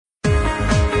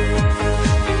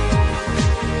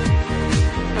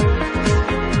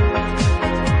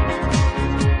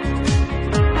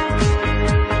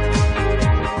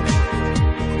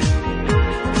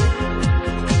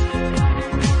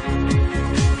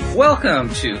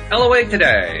Welcome to LOA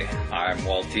Today. I'm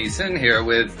Walt Thiessen here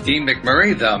with Dean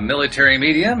McMurray, the military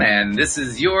medium, and this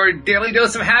is your daily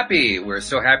dose of happy. We're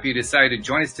so happy you decided to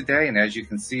join us today, and as you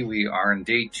can see, we are in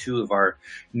day 2 of our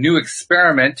new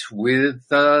experiment with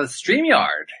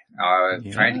StreamYard,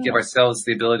 trying to give ourselves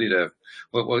the ability to,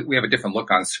 we have a different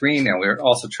look on screen, and we're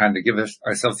also trying to give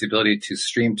ourselves the ability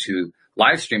to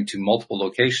live stream to multiple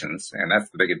locations, and that's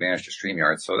the big advantage to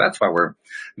StreamYard. So that's why we're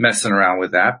messing around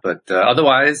with that. But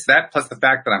otherwise, that plus the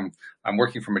fact that I'm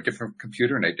working from a different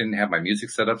computer and I didn't have my music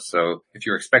set up. So if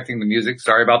you're expecting the music,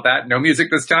 sorry about that. No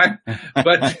music this time.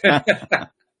 But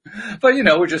but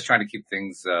we're just trying to keep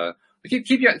things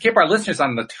keep our listeners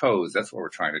on the toes. That's what we're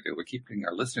trying to do. We're keeping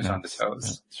our listeners on the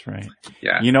toes. That's right.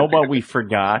 Yeah. You know what we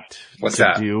forgot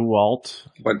to do, Walt?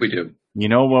 What did we do? You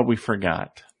know what we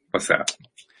forgot? What's that?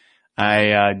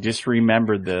 I just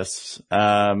remembered this.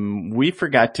 We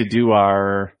forgot to do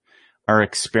our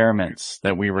experiments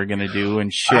that we were going to do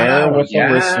and share with the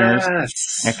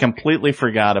listeners. I completely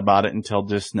forgot about it until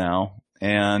just now.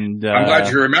 And I'm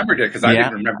glad you remembered it because I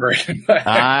didn't remember it.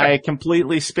 I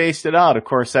completely spaced it out. Of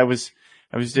course, I was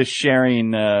just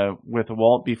sharing with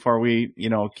Walt before we,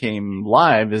 came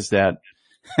live is that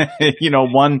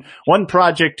one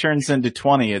project turns into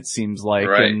 20, it seems like,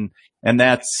 right. and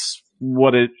that's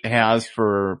what it has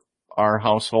for our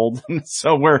household.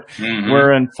 So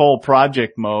we're in full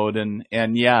project mode and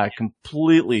I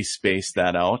completely spaced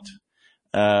that out.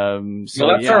 So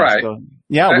that's all right. So,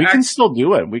 we can still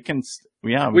do it. We can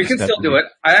still do it.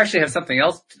 I actually have something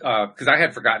else, cause I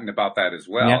had forgotten about that as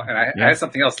well. Yeah, and I had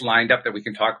something else lined up that we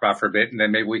can talk about for a bit and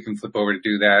then maybe we can flip over to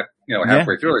do that,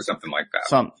 halfway through or something like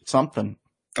that. Something.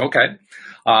 Okay.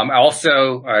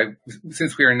 Also,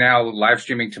 since we are now live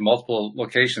streaming to multiple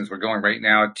locations, we're going right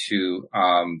now to,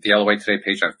 the LOA Today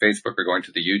page on Facebook. We're going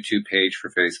to the YouTube page for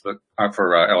Facebook,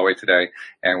 for LOA Today.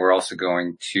 And we're also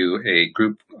going to a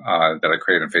group, that I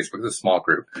created on Facebook. It's a small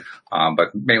group.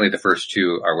 But mainly the first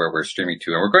 2 are where we're streaming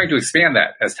to. And we're going to expand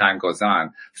that as time goes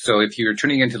on. So if you're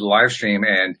tuning into the live stream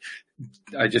and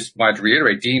I just wanted to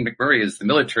reiterate, Dean McMurray is the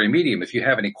military medium. If you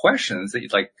have any questions that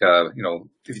you'd like,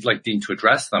 if you'd like Dean to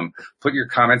address them, put your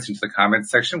comments into the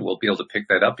comments section. We'll be able to pick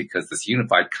that up because this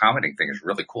unified commenting thing is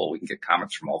really cool. We can get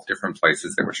comments from all different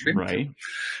places that we're streaming to.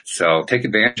 So take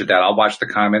advantage of that. I'll watch the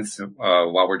comments,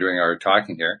 while we're doing our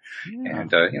talking here. Yeah.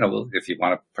 And, if you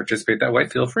want to participate that way,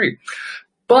 feel free.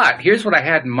 But here's what I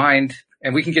had in mind.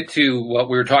 And we can get to what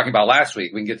we were talking about last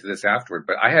week. We can get to this afterward.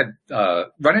 But I had,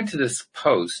 run into this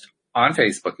post on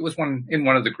Facebook. It was in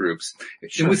one of the groups.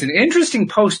 Sure. It was an interesting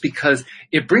post because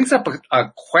it brings up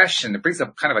a question. It brings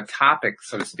up kind of a topic,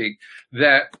 so to speak,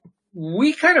 that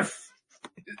we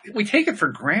take it for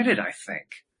granted, I think.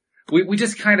 We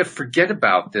just kind of forget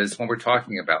about this when we're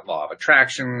talking about law of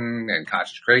attraction and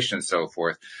concentration and so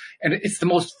forth. And it's the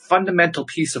most fundamental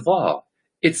piece of all.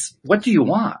 It's what do you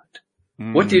want?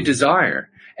 What do you desire?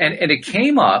 And it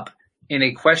came up in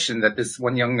a question that this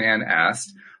one young man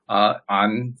asked,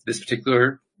 on this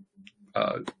particular,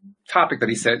 topic that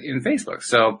he said in Facebook.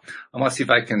 So I want to see if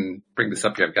I can bring this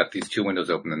up here. I've got these 2 windows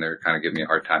open and they're kind of giving me a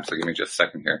hard time. So give me just a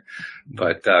second here.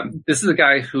 But, this is a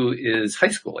guy who is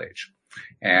high school age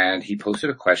and he posted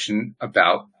a question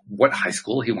about what high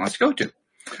school he wants to go to.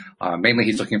 Mainly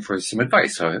he's looking for some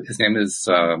advice. So his name is,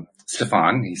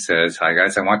 Stefan. He says, "Hi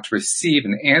guys, I want to receive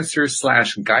an answer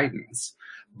 / guidance,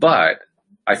 but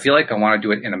I feel like I want to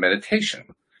do it in a meditation."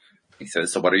 He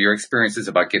says, "So what are your experiences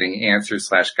about getting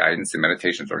answers / guidance in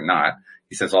meditations or not?"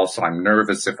 He says, "Also, I'm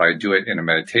nervous if I do it in a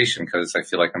meditation because I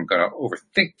feel like I'm going to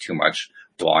overthink too much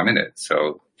while I'm in it.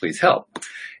 So please help."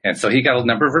 And so he got a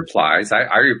number of replies.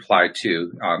 I replied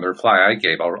too. The reply I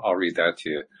gave, I'll read that to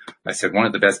you. I said, "One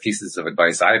of the best pieces of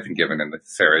advice I've been given in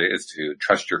this area is to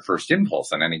trust your first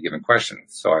impulse on any given question."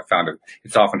 So I found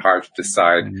it's often hard to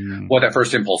decide what that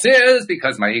first impulse is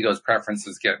because my ego's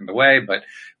preferences get in the way. But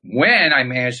when I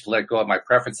manage to let go of my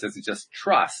preferences and just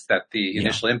trust that the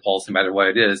initial impulse, no matter what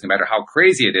it is, no matter how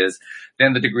crazy it is,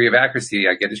 then the degree of accuracy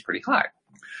I get is pretty high.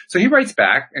 So he writes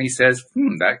back and he says,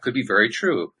 that could be very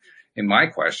true. In my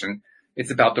question,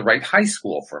 it's about the right high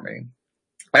school for me.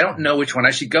 I don't know which one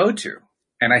I should go to.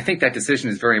 And I think that decision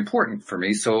is very important for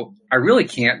me. So I really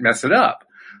can't mess it up.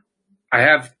 I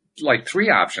have like 3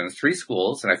 options, 3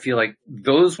 schools, and I feel like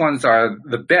those ones are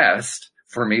the best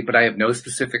for me, but I have no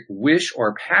specific wish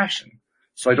or passion.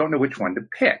 So I don't know which one to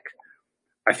pick.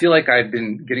 I feel like I've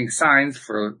been getting signs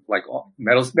for like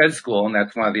med school, and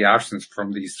that's one of the options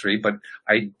from these 3, but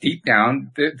I deep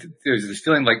down, there's this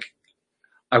feeling like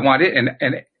I want it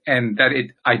and that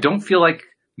I don't feel like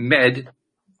med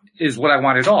is what I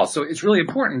want at all. So it's really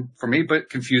important for me, but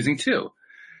confusing too.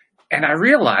 And I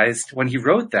realized when he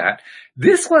wrote that,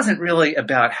 this wasn't really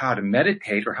about how to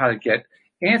meditate or how to get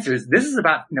answers. This is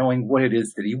about knowing what it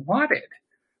is that he wanted,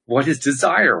 what his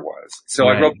desire was. So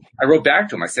Right. I wrote back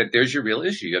to him. I said, there's your real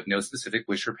issue. You have no specific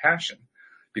wish or passion.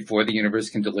 Before the universe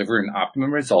can deliver an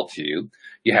optimum result to you,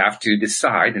 you have to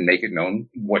decide and make it known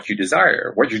what you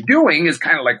desire. What you're doing is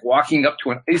kind of like walking up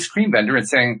to an ice cream vendor and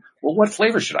saying, well, what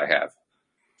flavor should I have?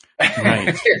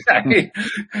 Right.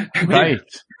 Right.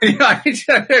 You'd be like,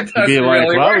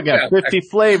 really well, we got 50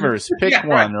 flavors. Pick Yeah,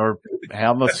 one or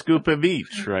have a scoop of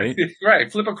each, right?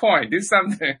 Right. Flip a coin. Do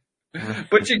something.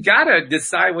 But you gotta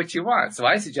decide what you want. So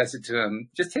I suggested to him,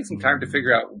 just take some time to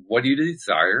figure out what do you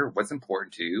desire, what's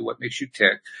important to you, what makes you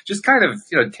tick. Just kind of,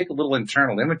 take a little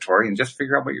internal inventory and just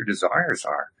figure out what your desires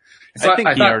are. So I think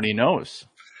he already knows.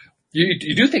 You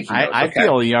do think he knows? I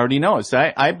feel he already knows.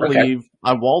 I believe,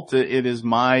 Walt, it is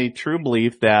my true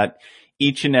belief that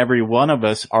each and every one of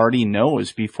us already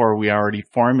knows before we already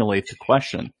formulate the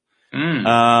question.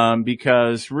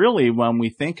 Because really when we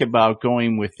think about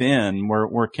going within,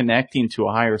 we're connecting to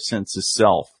a higher sense of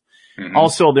self. Mm-hmm.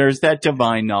 Also, there's that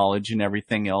divine knowledge and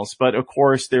everything else. But of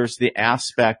course, there's the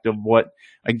aspect of what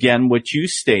you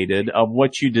stated, of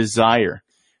what you desire.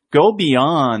 Go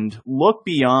beyond, look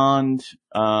beyond,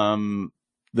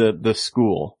 the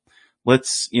school.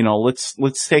 Let's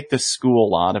take the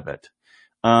school out of it.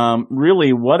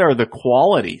 Really, what are the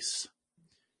qualities?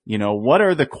 What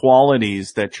are the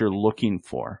qualities that you're looking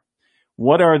for?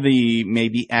 What are the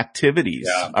maybe activities?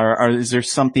 Yeah. Is there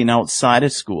something outside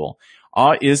of school?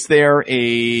 Is there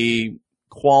a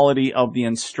quality of the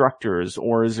instructors,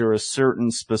 or is there a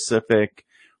certain specific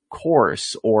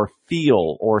course or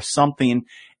feel or something?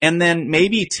 And then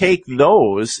maybe take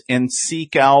those and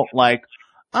seek out like,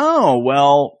 oh,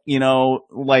 well,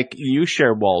 like you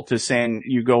share, Walt, is saying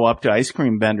you go up to ice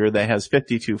cream vendor that has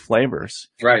 52 flavors.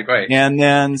 Right. And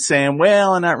then saying,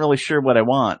 well, I'm not really sure what I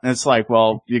want. And it's like,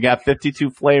 well, you got 52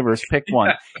 flavors, pick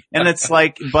one. And it's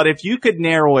like, but if you could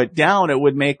narrow it down, it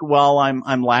would make, well, I'm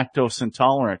lactose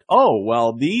intolerant. Oh,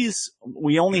 well,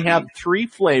 we only have 3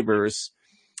 flavors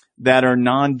that are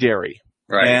non-dairy.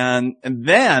 Right. And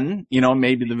then,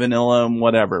 maybe the vanilla and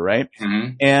whatever, right?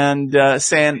 Mm-hmm. And,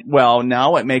 saying, well,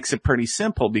 now it makes it pretty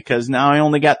simple because now I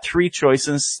only got 3 choices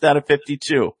instead of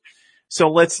 52. So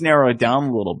let's narrow it down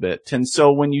a little bit. And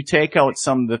so when you take out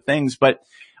some of the things, but,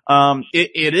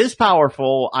 it is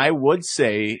powerful, I would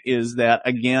say, is that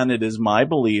again, it is my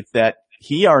belief that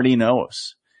he already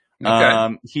knows.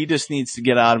 Okay. He just needs to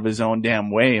get out of his own damn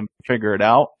way and figure it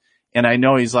out. And I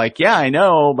know he's like, yeah, I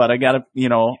know, but I gotta,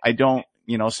 I don't,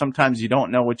 sometimes you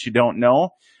don't know what you don't know.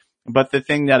 But the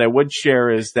thing that I would share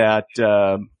is that,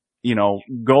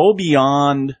 go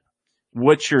beyond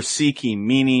what you're seeking,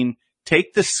 meaning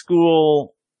take the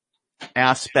school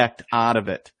aspect out of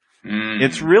it.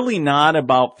 It's really not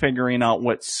about figuring out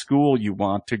what school you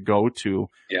want to go to.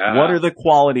 Yeah. What are the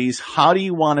qualities? How do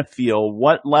you want to feel?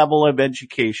 What level of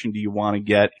education do you want to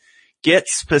get? Get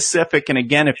specific. And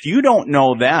again, if you don't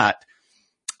know that,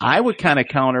 I would kind of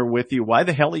counter with you, why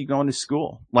the hell are you going to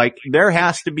school? Like, there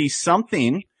has to be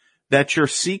something that you're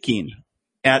seeking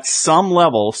at some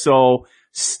level. So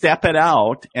step it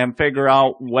out and figure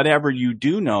out whatever you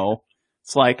do know.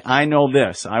 It's like, I know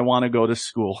this. I want to go to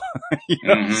school. But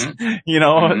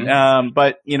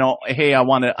hey, I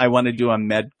want to do a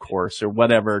med course or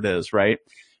whatever it is, right?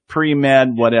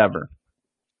 Pre-med, whatever.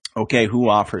 Okay. Who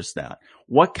offers that?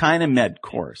 What kind of med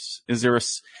course? Is there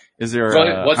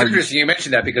it's interesting you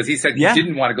mentioned that because he said he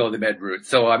didn't want to go the med route.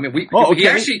 So, I mean, he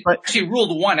actually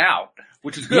ruled one out,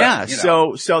 which is good. Yeah.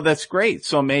 So that's great.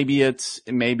 So maybe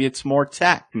it's more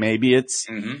tech. Maybe it's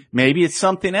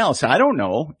something else. I don't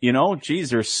know.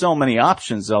 There's so many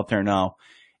options out there now.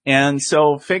 And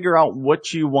so figure out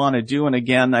what you want to do. And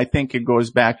again, I think it goes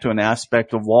back to an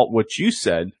aspect of Walt, what you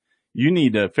said. You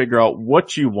need to figure out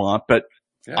what you want, but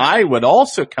I would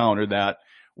also counter that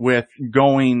with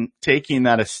taking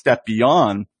that a step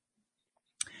beyond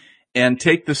and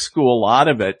take the school out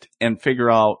of it and figure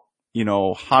out,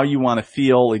 how you want to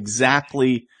feel,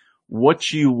 exactly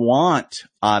what you want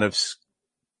out of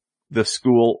the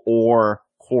school or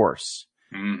course.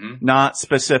 Mm-hmm. Not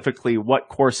specifically what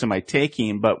course am I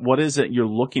taking, but what is it you're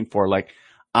looking for? Like,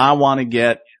 I want to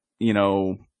get,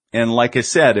 and like I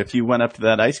said, if you went up to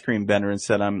that ice cream vendor and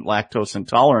said, I'm lactose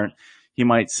intolerant, he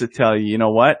might tell you, you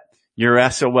know what? You're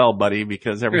SOL, buddy,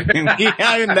 because everything, I'm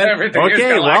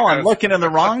looking in the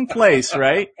wrong place,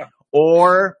 right?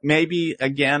 Or maybe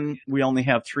again, we only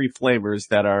have 3 flavors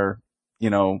that are,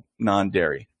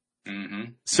 non-dairy.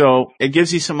 Mm-hmm. So it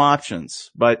gives you some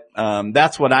options, but,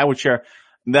 that's what I would share.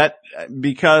 That,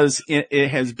 because it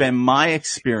has been my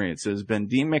experience, it has been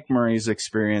Dean McMurray's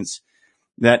experience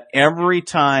that every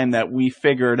time that we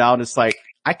figure it out, it's like,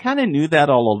 I kind of knew that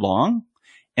all along,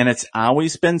 and it's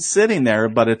always been sitting there,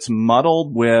 but it's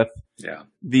muddled with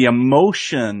the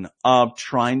emotion of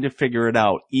trying to figure it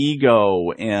out,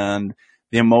 ego, and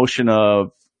the emotion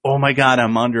of, oh my God,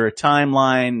 I'm under a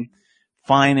timeline,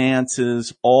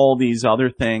 finances, all these other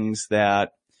things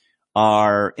that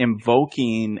are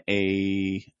invoking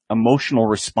a emotional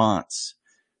response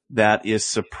that is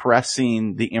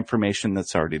suppressing the information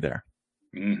that's already there.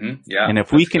 Mm-hmm. Yeah. And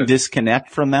if we can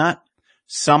disconnect from that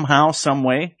somehow, some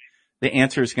way, the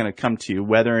answer is going to come to you,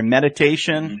 whether in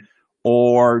meditation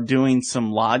or doing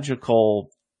some logical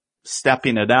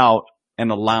stepping it out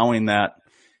and allowing that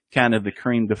kind of the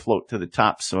cream to float to the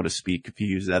top, so to speak, if you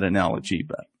use that analogy.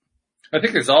 But I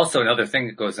think there's also another thing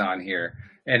that goes on here,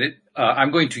 and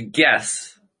I'm going to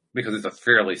guess, because it's a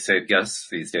fairly safe guess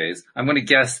these days, I'm going to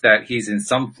guess that he's in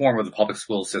some form of the public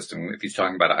school system if he's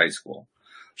talking about a high school.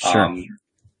 Sure.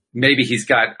 Maybe he's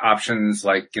got options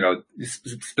like,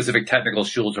 specific technical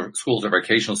schools or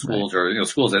vocational schools, right, or,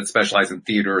 schools that specialize in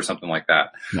theater or something like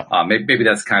that. No. Maybe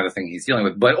that's kind of the thing he's dealing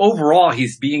with. But overall,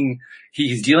 he's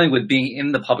dealing with being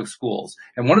in the public schools.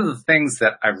 And one of the things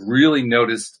that I've really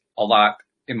noticed a lot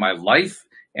in my life,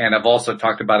 and I've also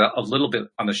talked about it a little bit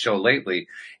on the show lately,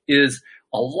 is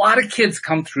a lot of kids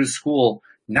come through school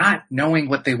not knowing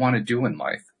what they want to do in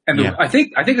life. And I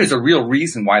think there's a real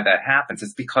reason why that happens.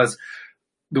 It's because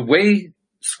the way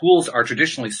schools are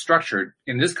traditionally structured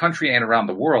in this country and around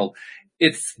the world,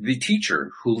 it's the teacher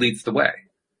who leads the way.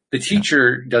 The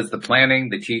teacher does the planning.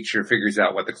 The teacher figures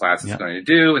out what the class is going to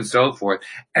do and so forth.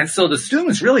 And so the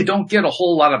students really don't get a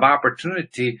whole lot of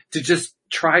opportunity to just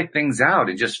try things out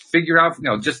and just figure out,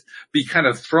 just be kind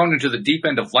of thrown into the deep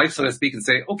end of life, so to speak, and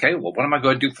say, okay, well, what am I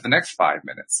going to do for the next 5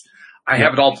 minutes? I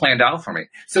have it all planned out for me.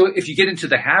 So if you get into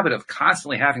the habit of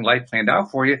constantly having life planned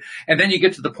out for you, and then you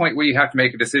get to the point where you have to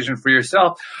make a decision for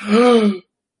yourself,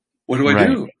 what do I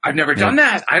do? I've never done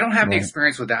that. I don't have any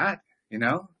experience with that,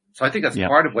 So I think that's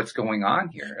part of what's going on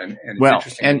here. And it's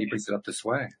interesting that he brings it up this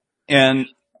way. And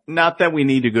not that we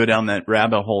need to go down that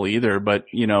rabbit hole either, but,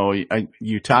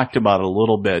 you talked about it a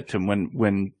little bit. And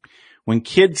when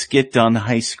kids get done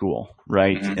high school,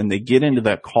 right, and they get into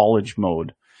that college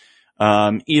mode,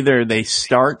 either they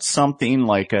start something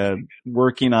like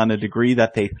working on a degree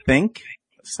that they think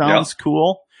sounds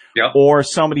cool, or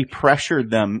somebody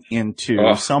pressured them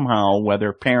into somehow,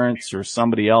 whether parents or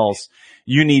somebody else,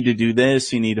 you need to do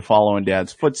this, you need to follow in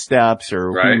dad's footsteps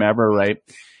or whomever, right?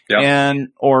 And,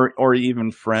 or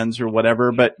even friends or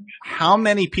whatever. But how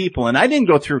many people, and I didn't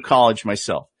go through college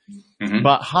myself,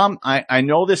 but I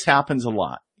know this happens a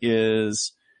lot,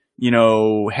 is,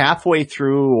 halfway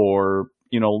through or,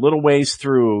 little ways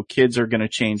through, kids are going to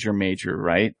change their major,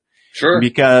 right? Sure.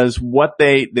 Because what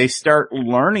they start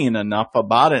learning enough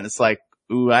about it, and it's like,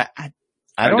 ooh, I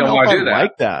don't know if I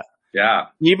like that. Yeah.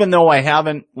 Even though I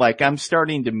haven't, I'm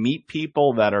starting to meet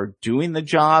people that are doing the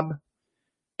job,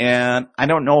 and I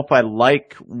don't know if I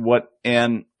like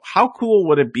and how cool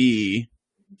would it be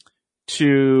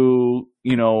to,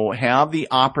 have the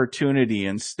opportunity,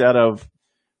 instead of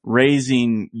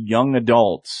raising young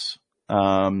adults,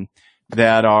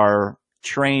 that are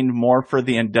trained more for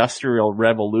the Industrial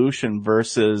Revolution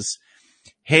versus,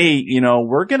 hey,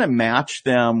 we're going to match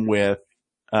them with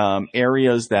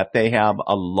areas that they have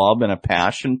a love and a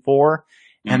passion for,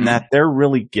 and that they're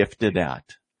really gifted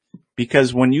at.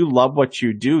 Because when you love what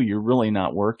you do, you're really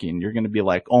not working. You're going to be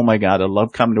like, oh my God, I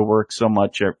love coming to work so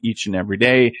much each and every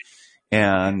day.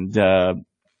 And, I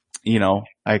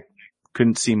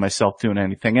couldn't see myself doing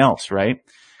anything else, right?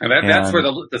 And that's where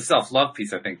the self-love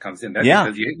piece, I think, comes in. That's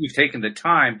because you've taken the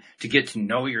time to get to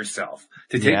know yourself,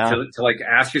 to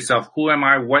ask yourself, who am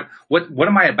I? What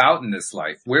am I about in this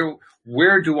life?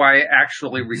 Where do I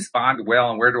actually respond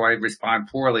well, and where do I respond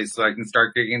poorly, so I can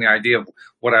start getting the idea of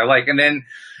what I like? And then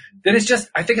it's just,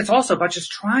 I think it's also about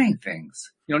just trying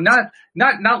things. Not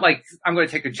like I'm going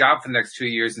to take a job for the next 2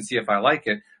 years and see if I like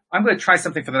it. I'm going to try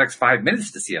something for the next 5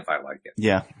 minutes to see if I like it.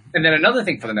 Yeah. And then another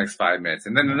thing for the next 5 minutes,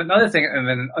 and then another thing, and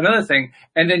then another thing,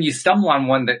 and then you stumble on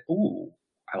one that, ooh,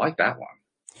 I like that one.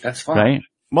 That's fun. Right.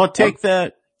 Well, take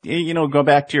that, go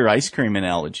back to your ice cream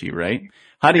analogy, right?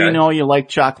 How do you know you like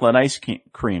chocolate ice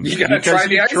cream? You gotta try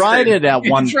the ice cream. You tried it at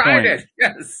one point. You tried it,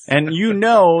 yes. And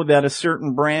that a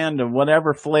certain brand of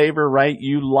whatever flavor, right,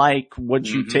 you like what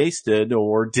you tasted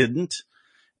or didn't.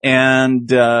 And,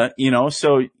 so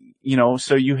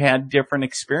you had different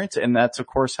experience, and that's of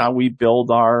course how we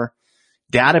build our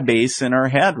database in our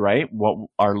head, right? What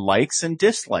our likes and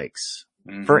dislikes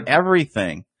for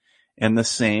everything, and the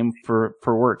same for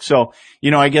work. So,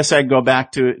 I guess I'd go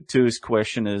back to his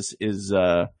question is,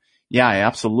 Yeah,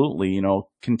 absolutely. You know,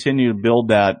 continue to build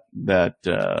that, the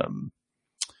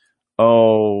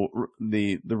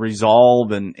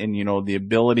resolve and, you know, the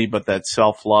ability, but that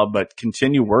self-love, but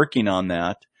continue working on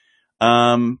that.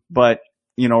 But,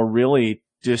 you know, really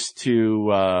just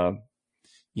to,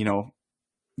 you know,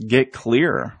 get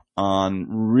clear on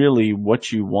really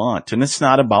what you want. And it's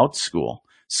not about school.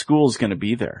 School's going to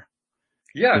be there.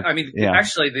 Yeah. I mean,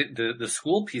 actually the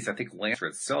school piece, I think, will answer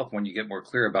itself when you get more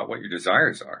clear about what your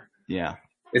desires are. Yeah.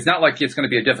 It's not like it's going to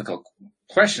be a difficult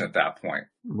question at that point.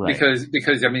 Right.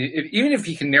 Because I mean, even if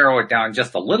you can narrow it down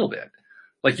just a little bit,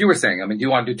 like you were saying, I mean, do you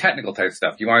want to do technical type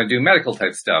stuff? Do you want to do medical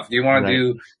type stuff? Do you want to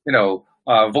do, you know,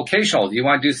 vocational? Do you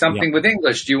want to do something with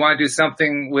English? Do you want to do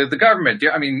something with the government?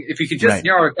 I mean, if you could just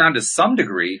narrow it down to some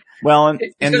degree, well,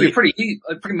 it's going to be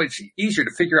pretty much easier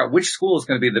to figure out which school is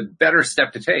going to be the better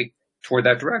step to take toward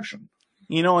that direction.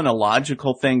 You know, and a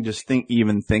logical thing, just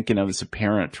even thinking of as a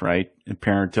parent, right? A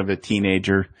parent of a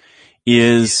teenager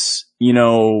is, you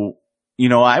know,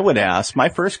 I would ask, my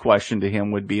first question to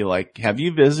him would be like, have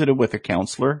you visited with a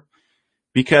counselor?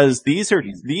 Because these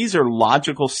are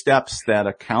logical steps that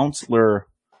a counselor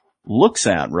looks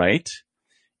at, right?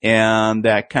 And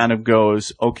that kind of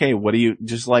goes, okay, what do you,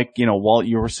 just like, you know, Walt,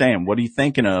 you were saying, what are you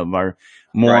thinking of? Are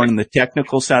more on the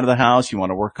technical side of the house? You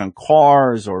want to work on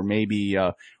cars or maybe,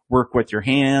 work with your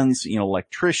hands, you know,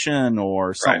 electrician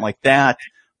or something like that,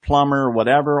 plumber,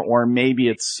 whatever, or maybe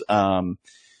it's,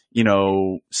 you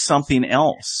know, something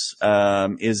else.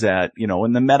 Is that, you know,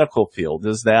 in the medical field?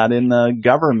 Is that in the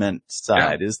government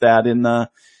side? Yeah. Is that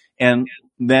and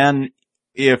then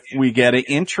if we get an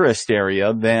interest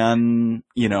area, then,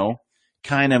 you know,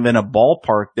 kind of in a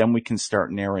ballpark, then we can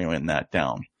start narrowing that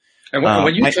down. And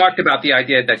when you talked about the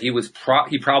idea that he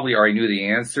probably already knew the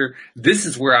answer, this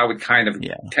is where I would kind of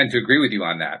tend to agree with you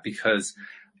on that, because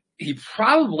he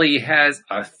probably has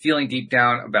a feeling deep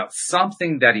down about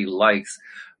something that he likes,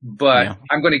 but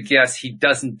I'm going to guess he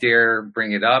doesn't dare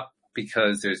bring it up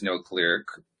because there's no clear,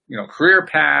 you know, career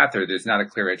path, or there's not a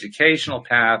clear educational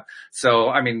path. So,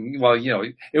 I mean, well, you know,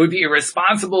 it would be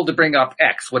irresponsible to bring up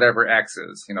X, whatever X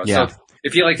is, you know, so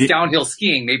if he likes downhill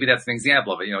skiing, maybe that's an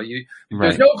example of it. You know,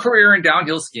 there's no career in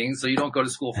downhill skiing, so you don't go to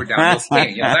school for downhill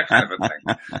skiing, you know, that kind of a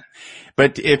thing.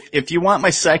 But if you want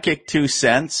my psychic 2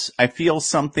 cents, I feel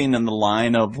something in the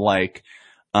line of like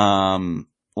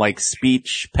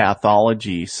speech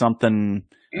pathology, something.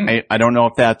 I don't know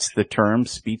if that's the term,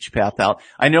 speech pathology.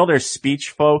 I know there's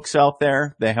speech folks out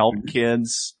there that help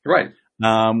kids. Right.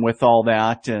 With all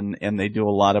that, and they do a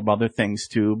lot of other things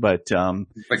too, but,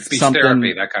 like speech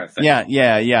therapy, that kind of thing.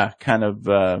 Yeah, kind of,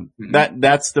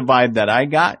 that's the vibe that I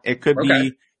got. It could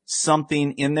be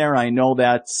something in there. I know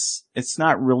it's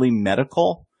not really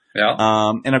medical.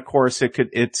 Yeah. And of course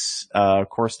of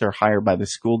course they're hired by the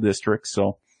school district,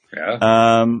 so,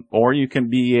 or you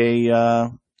can be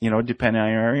you know, depending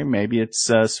on your area, maybe it's,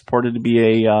 supported to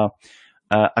be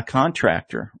a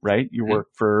contractor, right? You work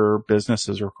for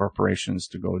businesses or corporations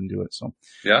to go and do it. So,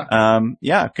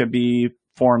 it could be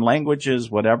foreign languages,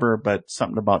 whatever, but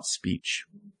something about speech.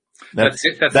 That's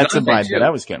the vibe that I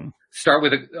was getting. Start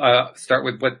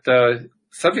with what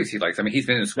subjects he likes. I mean, he's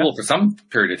been in school for some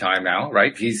period of time now,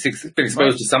 right? He's been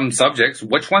exposed to some subjects.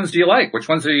 Which ones do you like? Which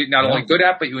ones are you not only good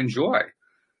at, but you enjoy?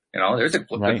 You know, there's a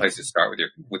good place to start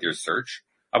with your search.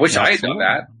 I wish I had done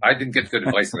that. I didn't get good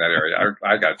advice in that area.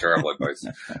 I got terrible advice.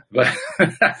 But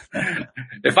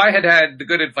if I had had the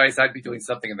good advice, I'd be doing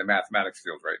something in the mathematics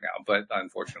field right now. But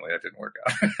unfortunately, that didn't work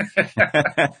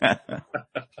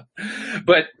out.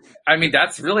 But I mean,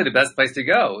 that's really the best place to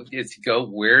go, is to go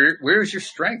where's your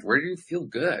strength? Where do you feel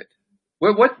good?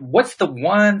 What's the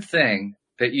one thing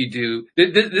that you do?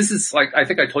 This is like, I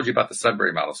think I told you about the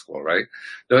Sudbury Model School, right?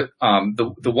 The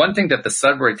one thing that the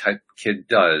Sudbury type kid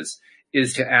does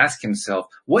is to ask himself,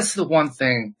 what's the one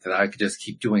thing that I could just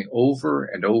keep doing over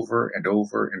and over and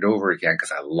over and over again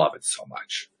because I love it so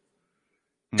much?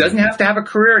 Doesn't have to have a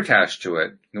career attached to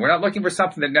it. And we're not looking for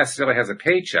something that necessarily has a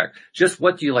paycheck. Just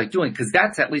what do you like doing? Because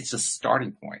that's at least a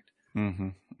starting point.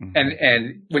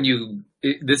 And when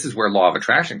this is where law of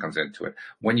attraction comes into it.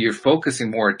 When you're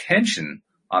focusing more attention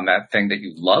on that thing that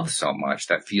you love so much,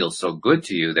 that feels so good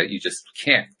to you that you just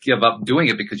can't give up doing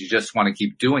it because you just want to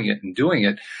keep doing it and doing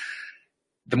it,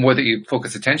 the more that you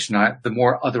focus attention on it, the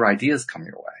more other ideas come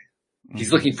your way.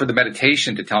 He's looking for the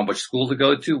meditation to tell him which school to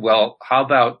go to. Well, how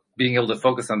about being able to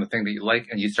focus on the thing that you like,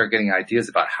 and you start getting ideas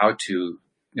about how to, you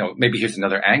know, maybe here's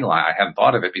another angle. I haven't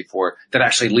thought of it before that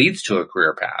actually leads to a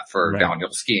career path for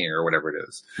downhill skiing or whatever it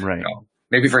is. Right. You know,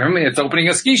 maybe for him, it's opening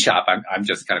a ski shop. I'm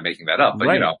just kind of making that up, but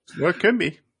you know. Well, it could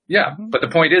be. Yeah. But the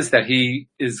point is that he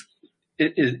is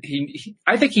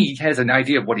I think he has an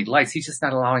idea of what he likes. He's just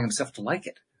not allowing himself to like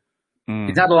it.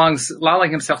 He's not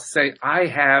allowing himself to say, I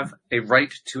have a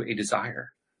right to a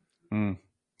desire.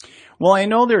 Well, I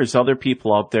know there's other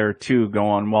people out there too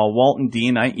going, well, Walton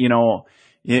Dean,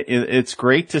 it's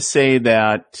great to say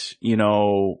that,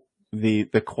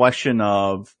 the question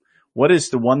of what is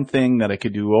the one thing that I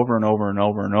could do over and over and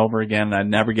over and over again, and I'd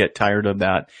never get tired of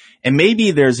that. And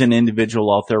maybe there's an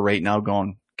individual out there right now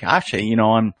going, gosh,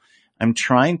 I'm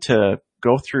trying to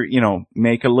go through,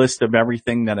 make a list of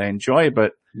everything that I enjoy,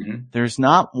 but there's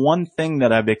not one thing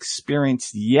that I've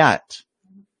experienced yet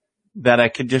that I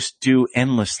could just do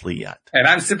endlessly yet. And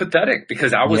I'm sympathetic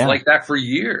because I was like that for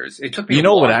years. It took me a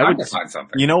long time to find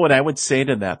something. You know what I would say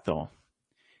to that though,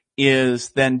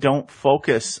 is then don't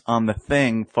focus on the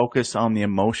thing, focus on the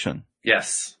emotion.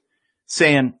 Yes.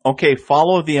 Saying, okay,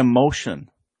 follow the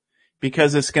emotion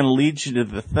because it's going to lead you to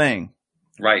the thing.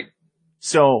 Right.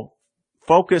 So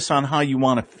focus on how you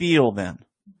want to feel then.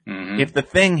 If the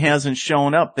thing hasn't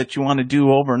shown up that you want to do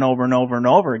over and over and over and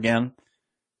over again,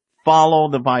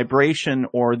 follow the vibration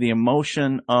or the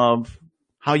emotion of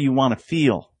how you want to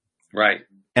feel. Right.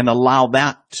 And allow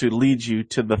that to lead you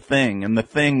to the thing. And the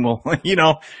thing will,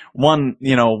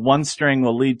 one string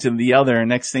will lead to the other. And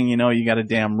next thing you know, you got a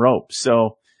damn rope.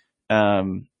 So,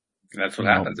 that's what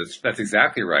happens. That's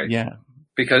exactly right. Yeah.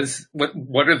 Because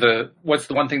what's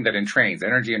the one thing that entrains?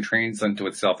 Energy entrains unto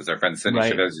itself, as our friend Cindy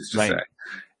Chavez used to say.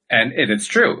 And it's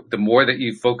true. The more that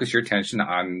you focus your attention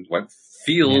on what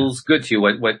feels good to you,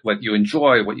 what you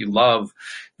enjoy, what you love,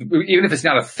 even if it's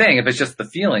not a thing, if it's just the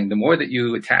feeling, the more that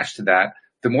you attach to that,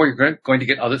 the more you're going to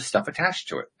get other stuff attached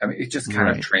to it. I mean, it just kind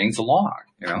of trains along,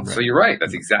 Right. So you're right.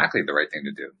 That's exactly the right thing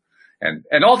to do. And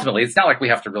ultimately, it's not like we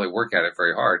have to really work at it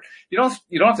very hard. You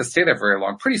don't have to stay there very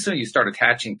long. Pretty soon you start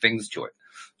attaching things to it.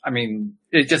 I mean,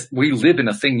 we live in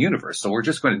a thing universe, so we're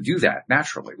just going to do that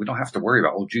naturally. We don't have to worry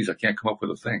about, oh, geez, I can't come up with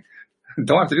a thing.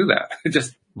 Don't have to do that.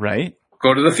 Just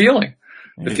go to the feeling.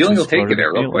 The feeling will take you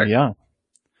there real quick. Yeah.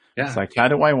 It's like, how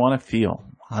do I want to feel?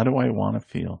 How do I want to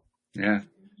feel? Yeah.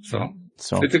 So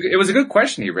it was a good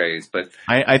question he raised, but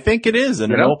I think it is,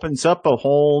 and it opens up a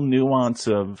whole nuance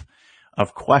of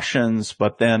questions,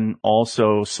 but then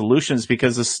also solutions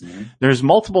because there's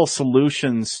multiple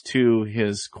solutions to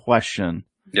his question.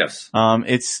 Yes.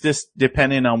 It's just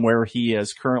depending on where he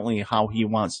is currently, how he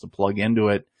wants to plug into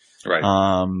it. Right.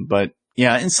 But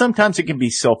yeah, and sometimes it can be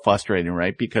so frustrating,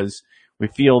 right? Because we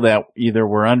feel that either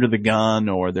we're under the gun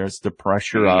or there's the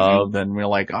pressure of, and we're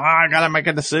like, I gotta make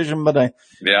a decision, but I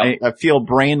feel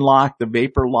brain locked, the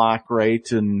vapor lock, right?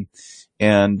 And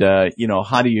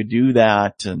how do you do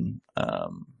that? And,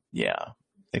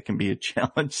 it can be a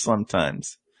challenge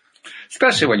sometimes.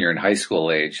 Especially when you're in high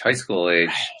school age. I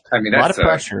mean, that's a lot of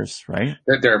pressures, right?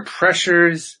 There are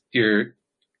pressures.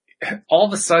 All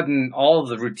of a sudden, all of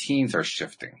the routines are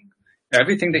shifting.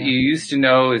 Everything that you used to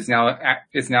know is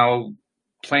now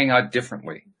playing out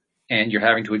differently, and you're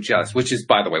having to adjust, which is,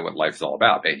 by the way, what life is all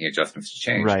about, making adjustments to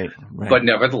change. Right. But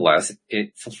nevertheless,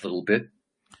 it's a little bit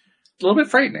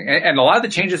frightening. And a lot of the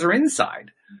changes are inside.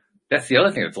 That's the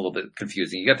other thing that's a little bit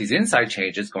confusing. You got these inside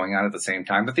changes going on at the same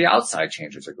time that the outside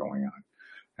changes are going on.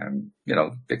 And,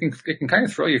 it can kind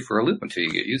of throw you for a loop until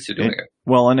you get used to doing it.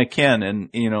 Well, and it can, and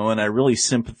I really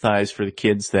sympathize for the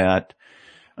kids that,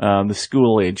 the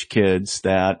school age kids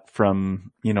that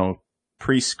from,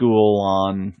 preschool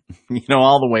on,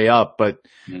 all the way up, but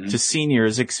to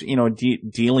seniors,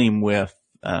 dealing with,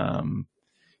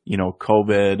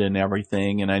 COVID and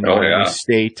everything. And I know every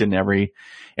state and every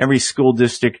school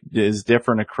district is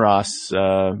different across,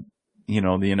 the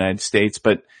United States.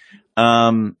 But,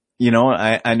 I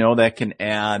know that can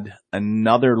add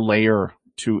another layer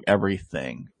to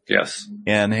everything. Yes.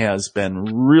 And has been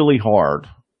really hard,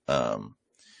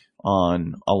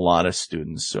 on a lot of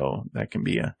students. So that can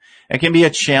be a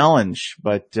challenge,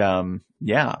 but, so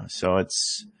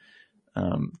it's,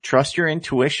 trust your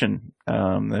intuition.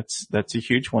 That's a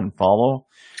huge one. Follow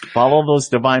those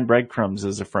divine breadcrumbs,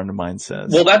 as a friend of mine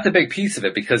says. Well, that's a big piece of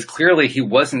it because clearly he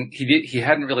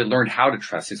hadn't really learned how to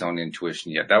trust his own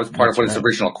intuition yet. That was part of what his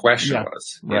original question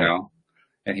was,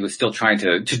 and he was still trying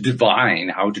to divine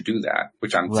how to do that,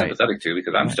 which I'm sympathetic to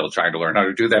because I'm still trying to learn how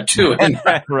to do that too. And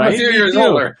I'm a few years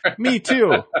older. Me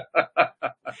too.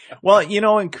 Well,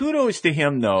 and kudos to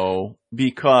him though,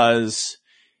 because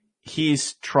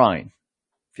he's trying.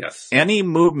 Yes. Any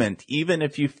movement, even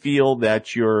if you feel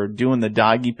that you're doing the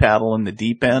doggy paddle in the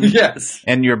deep end. Yes.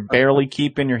 And you're barely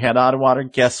keeping your head out of water,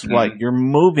 guess what? You're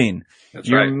moving. That's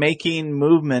you're making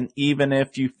movement even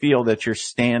if you feel that you're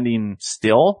standing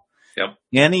still. Yep.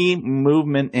 Any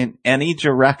movement in any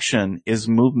direction is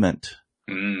movement.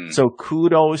 So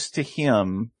kudos to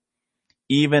him,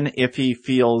 even if he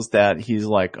feels that he's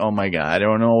like, oh my God, I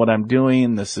don't know what I'm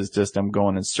doing. This is just, I'm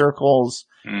going in circles,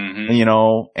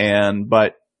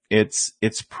 but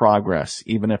it's progress,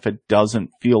 even if it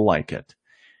doesn't feel like it.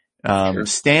 Sure.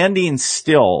 Standing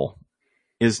still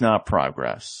is not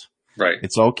progress. Right.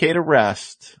 It's okay to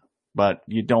rest, but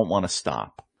you don't want to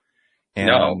stop.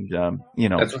 And,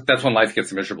 that's when life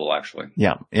gets miserable, actually.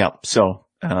 Yeah. So,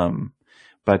 no,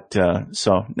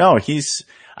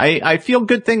 I feel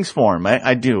good things for him.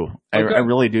 I do. I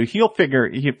really do. He'll figure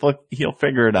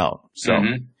it out. So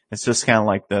it's just kind of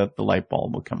like the light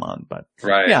bulb will come on, but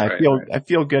I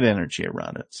feel good energy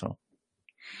around it. So.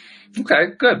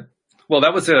 Okay, good. Well,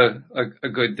 that was a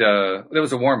good, that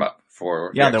was a warm up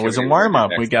for. Yeah, that was a warm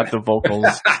up. We got the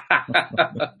vocals.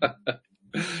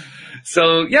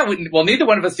 So neither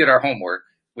one of us did our homework,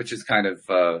 which is kind of,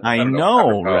 I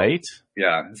know, right?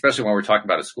 Yeah, especially when we're talking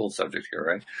about a school subject here,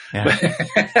 right?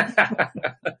 Yeah.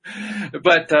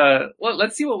 But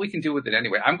let's see what we can do with it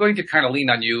anyway. I'm going to kind of lean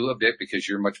on you a bit because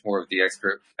you're much more of the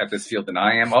expert at this field than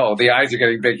I am. Oh, the eyes are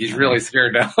getting big. He's really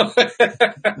scared now.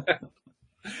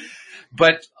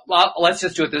 But let's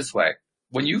just do it this way.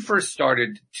 When you first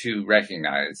started to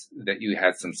recognize that you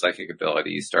had some psychic ability,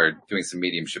 you started doing some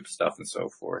mediumship stuff and so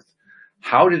forth,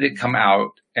 how did it come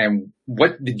out, and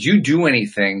what did you do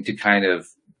anything to kind of,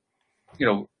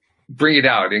 bring it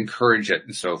out, encourage it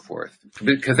and so forth?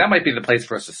 Because that might be the place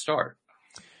for us to start.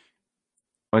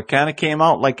 Well, it kind of came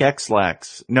out like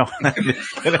X-Lax. No.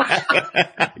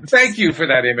 Thank you for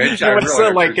that image.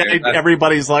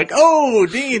 Everybody's like, oh,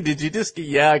 Dean, did you just get,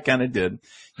 yeah, I kind of did.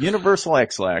 Universal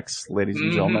X-Lax, ladies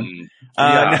and gentlemen.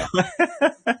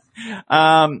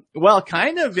 Well,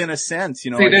 kind of in a sense,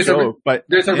 but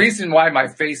there's a reason why my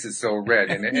face is so red.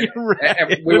 And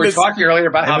we were talking earlier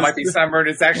about how it might be sunburned.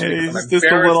 It's actually, I'm embarrassed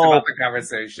about the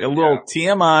conversation. A little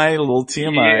TMI.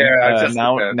 Yeah,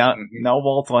 now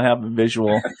Walt will have a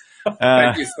visual.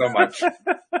 Thank you so much.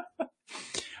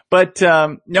 But,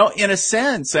 no, in a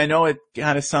sense, I know it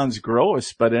kind of sounds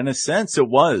gross, but in a sense it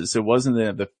wasn't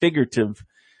the figurative,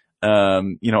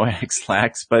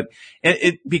 X-Lax, but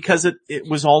because it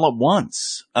was all at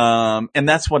once. And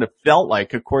that's what it felt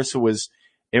like. Of course, it was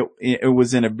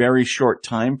in a very short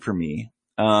time for me.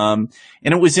 And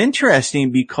it was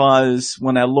interesting because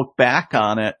when I look back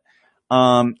on it, for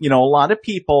a lot of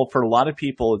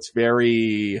people, it's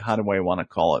very, how do I want to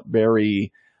call it?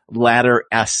 Very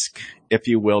ladder-esque, if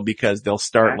you will, because they'll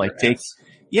start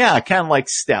kind of like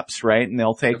steps, right? And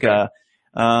they'll take kind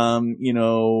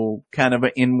of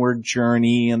an inward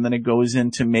journey, and then it goes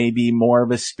into maybe more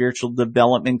of a spiritual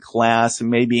development class and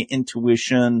maybe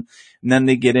intuition, and then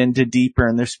they get into deeper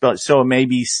and so it may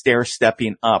be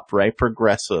stair-stepping up, right?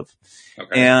 Progressive.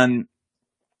 Okay. And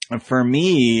for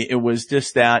me, it was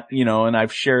just that, and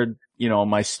I've shared,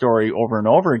 my story over and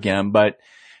over again, but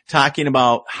talking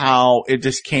about how it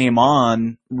just came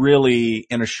on really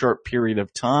in a short period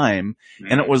of time.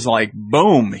 And it was like,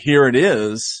 boom, here it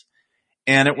is.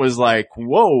 And it was like,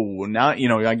 whoa, now,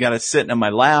 I got it sitting in my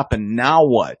lap, and now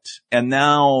what? And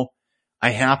now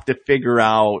I have to figure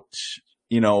out,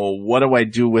 what do I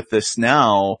do with this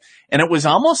now? And it was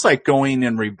almost like going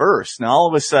in reverse. Now all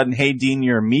of a sudden, hey, Dean,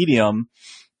 you're a medium.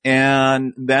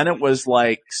 And then it was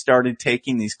like started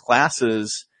taking these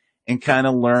classes and kind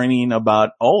of learning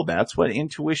about, oh, that's what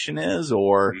intuition is,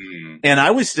 and I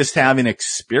was just having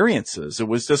experiences. It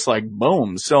was just like,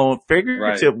 boom. So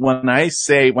figurative, when I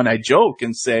joke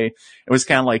and say it was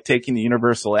kind of like taking the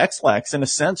universal X-Lax, in a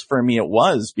sense for me it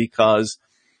was, because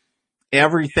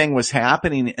everything was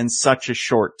happening in such a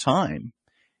short time.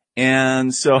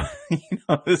 And so,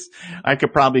 I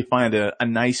could probably find a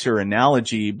nicer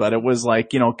analogy, but it was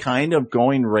like, kind of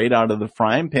going right out of the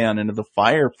frying pan into the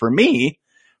fire for me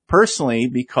personally,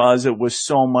 because it was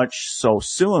so much so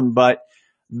soon, but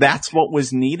that's what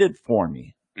was needed for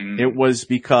me. It was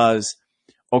because,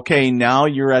 okay, now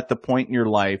you're at the point in your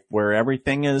life where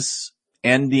everything is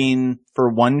ending for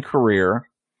one career,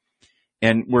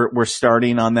 and we're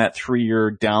starting on that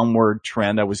 3-year downward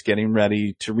trend. I was getting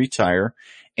ready to retire,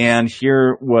 and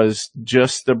here was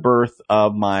just the birth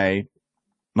of my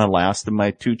last of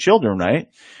my 2 children, right?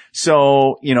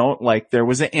 So, there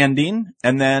was an ending,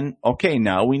 and then, okay,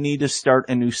 now we need to start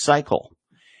a new cycle.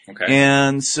 Okay.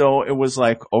 And so it was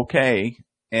like, okay.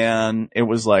 And it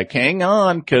was like, hang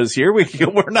on, cause here we go.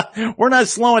 We're not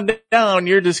slowing down.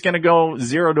 You're just going to go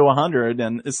 0 to 100.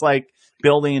 And it's like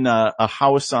building a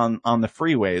house on the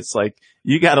freeway. It's like,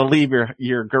 you got to leave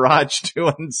your garage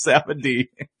doing 70,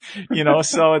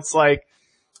 so it's like,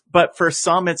 but for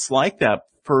some, it's like that.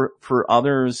 For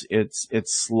others, it's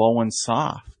slow and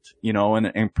soft,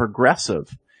 and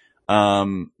progressive.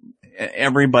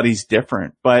 Everybody's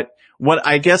different, but what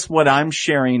I'm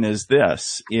sharing is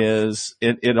this, is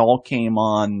it all came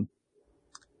on,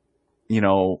 in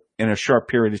a short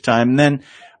period of time. And then,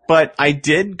 but I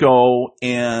did go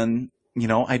and,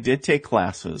 I did take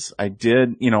classes. I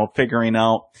did, figuring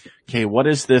out, okay, what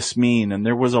does this mean? And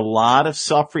there was a lot of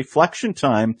self-reflection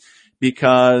time,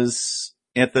 because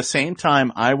at the same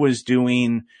time I was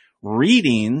doing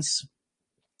readings,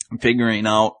 figuring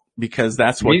out, because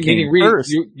that's what came first.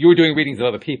 You were doing readings of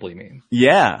other people, you mean?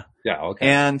 Yeah. Yeah, okay.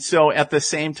 And so at the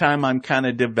same time, I'm kind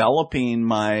of developing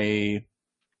my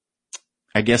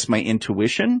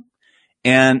intuition.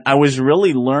 And I was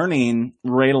really learning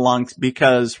right along,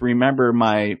 because remember,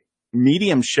 my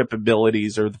mediumship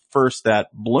abilities are the first that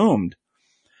bloomed.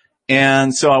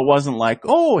 And so I wasn't like,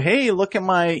 oh, hey, look at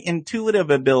my intuitive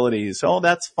abilities. Oh,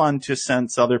 that's fun to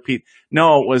sense other people.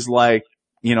 No, it was like,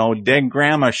 dead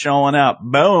grandma showing up,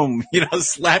 boom,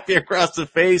 slap you across the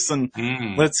face and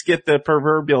let's get the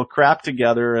proverbial crap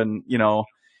together. And,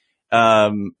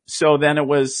 so then it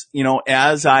was,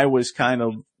 as I was kind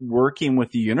of working with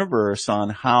the universe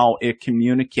on how it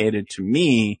communicated to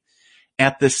me,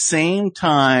 at the same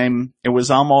time, it was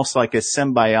almost like a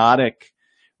symbiotic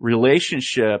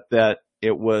relationship that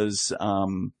it was,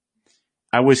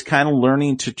 I was kind of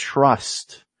learning to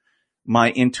trust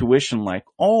my intuition, like,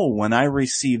 oh, when I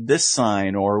receive this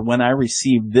sign or when I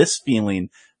receive this feeling,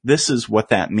 this is what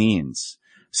that means.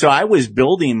 So I was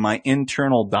building my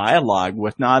internal dialogue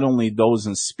with not only those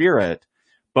in spirit,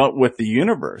 but with the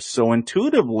universe. So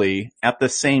intuitively, at the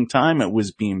same time, it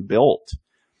was being built.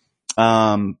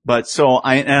 But so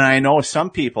I know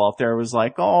some people out there was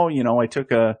like, oh, I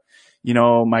took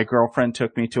my girlfriend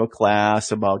took me to a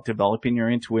class about developing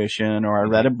your intuition, or I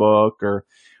read a book, or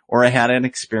I had an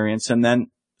experience. And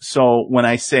then, so when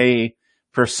I say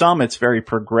for some, it's very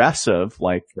progressive,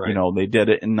 like, right. They did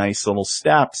it in nice little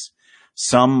steps.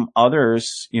 Some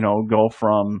others, go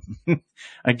from,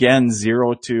 again,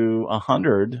 0 to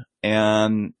 100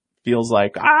 and feels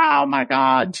like, oh my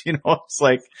God, it's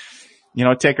like,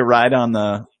 take a ride on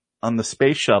the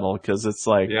space shuttle, because it's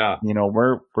like, yeah.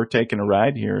 We're taking a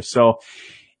ride here. So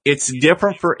it's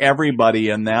different for everybody.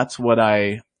 And that's what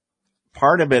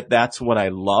part of it, that's what I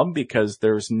love, because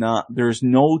there's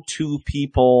no two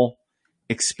people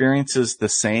experiences the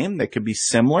same. They could be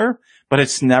similar, but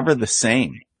it's never the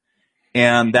same.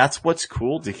 And that's what's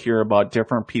cool to hear about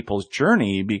different people's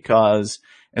journey, because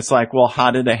it's like, well,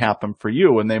 how did it happen for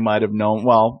you? And they might have known,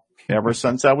 well, ever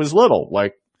since I was little,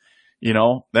 like,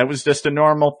 that was just a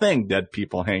normal thing, dead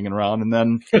people hanging around. And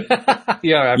then,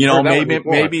 yeah,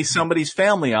 maybe somebody's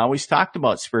family always talked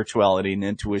about spirituality and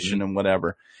intuition and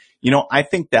whatever. I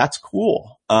think that's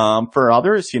cool. For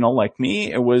others, like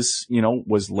me, it was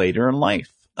later in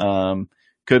life.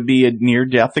 Could be a near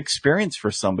death experience for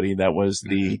somebody that was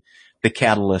the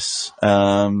catalyst.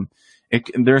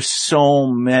 There's so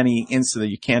many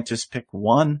incidents. You can't just pick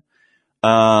one.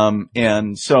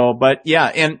 And so, but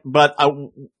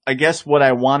I guess what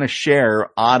I want to share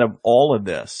out of all of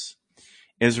this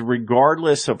is,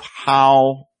 regardless of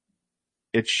how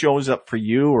it shows up for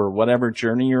you or whatever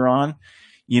journey you're on,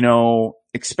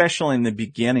 especially in the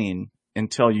beginning,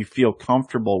 until you feel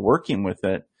comfortable working with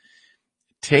it,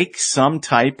 take some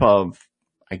type of,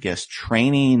 I guess,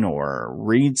 training, or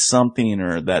read something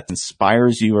or that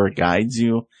inspires you or guides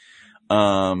you.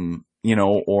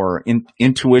 Or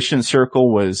Intuition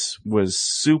Circle was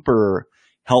super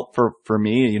helpful for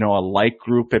me. A like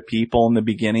group of people in the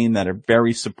beginning that are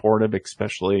very supportive,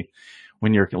 especially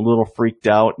when you're a little freaked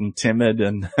out and timid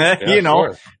and,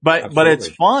 Sure. but it's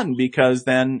fun, because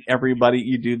then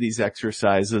you do these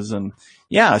exercises, and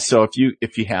so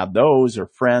if you have those, or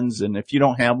friends, and if you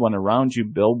don't have one around you,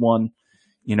 build one,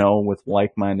 with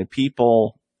like-minded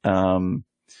people.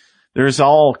 There's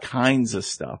all kinds of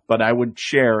stuff, but I would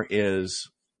share is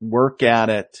work at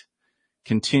it,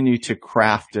 continue to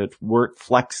craft it,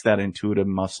 flex that intuitive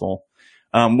muscle.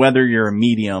 Whether you're a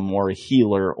medium or a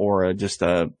healer or just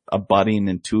a budding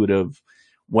intuitive,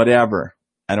 whatever.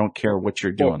 I don't care what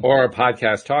you're doing. Or a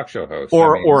podcast talk show host.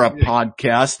 Or a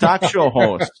podcast talk show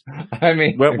host. I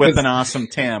mean, with an awesome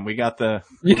tan. We got the,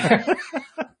 yeah.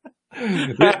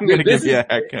 I'm going to give you a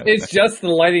haircut. It's just the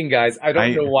lighting, guys. I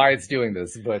don't know why it's doing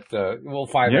this, but, we'll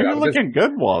find out. You're looking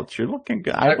good, Walt. You're looking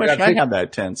good. I wish I had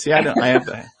that tan. See, I have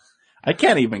that. I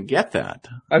can't even get that.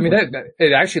 I mean,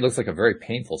 it actually looks like a very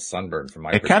painful sunburn from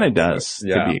my perspective. It kind of does,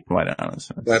 to be quite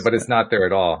honest. But it's not there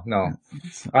at all. No.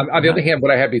 On the other hand, what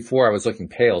I had before, I was looking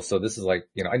pale. So this is like,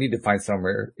 I need to find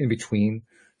somewhere in between,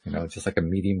 just like a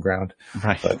medium ground.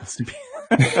 Right.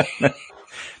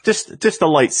 Just a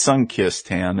light sun-kissed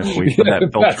tan, if we put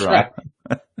that filter on.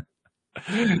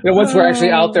 Once we're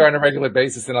actually out there on a regular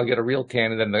basis, then I'll get a real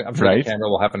can, and then I'm sure the camera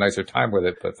will have a nicer time with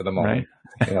it. But for the moment,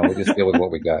 we'll just deal with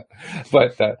what we got.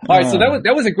 But all right, so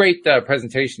that was a great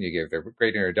presentation you gave there,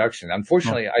 great introduction.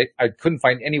 Unfortunately, I couldn't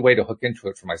find any way to hook into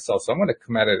it for myself, so I'm going to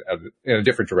come at it in a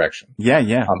different direction.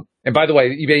 Yeah. And by the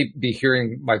way, you may be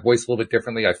hearing my voice a little bit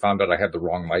differently. I found out I had the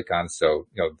wrong mic on, so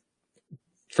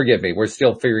forgive me. We're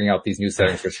still figuring out these new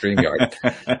settings for StreamYard.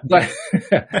 But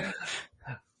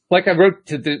like I wrote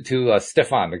to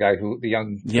Stefan, the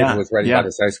young kid who was writing about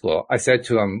his high school, I said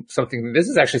to him something. This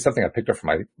is actually something I picked up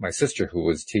from my sister, who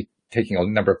was taking a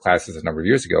number of classes a number of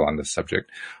years ago on this subject,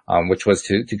 which was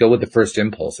to go with the first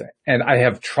impulse. And I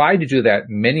have tried to do that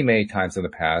many, many times in the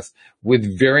past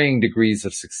with varying degrees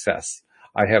of success.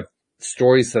 I have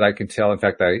stories that I can tell. In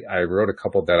fact, I wrote a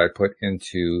couple that I put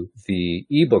into the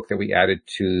ebook that we added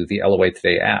to the LOA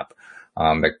Today app,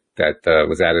 that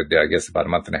was added, I guess, about a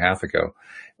month and a half ago.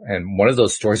 And one of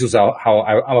those stories was how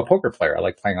I'm a poker player. I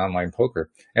like playing online poker,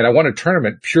 and I won a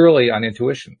tournament purely on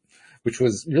intuition, which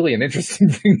was really an interesting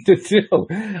thing to do.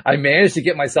 I managed to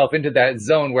get myself into that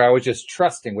zone where I was just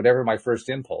trusting whatever my first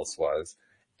impulse was.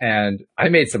 And I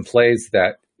made some plays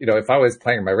that, if I was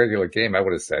playing my regular game, I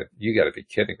would have said, you got to be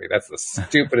kidding me. That's the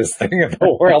stupidest thing in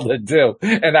the world to do.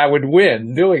 And I would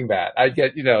win doing that.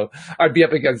 I'd be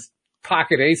up against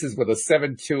pocket aces with a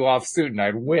 7-2 offsuit and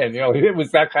I'd win. It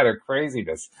was that kind of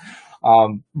craziness.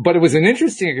 But it was an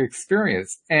interesting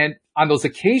experience. And on those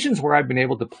occasions where I've been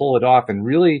able to pull it off and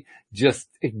really just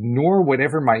ignore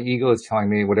whatever my ego is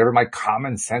telling me, whatever my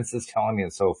common sense is telling me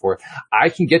and so forth, I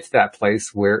can get to that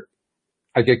place where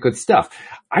I get good stuff.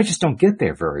 I just don't get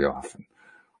there very often.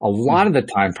 A lot of the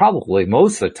time, probably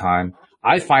most of the time,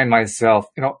 I find myself,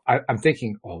 I'm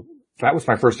thinking, oh, that was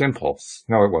my first impulse.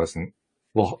 No, it wasn't.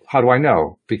 Well, how do I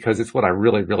know? Because it's what I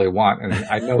really, really want. And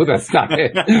I know that's not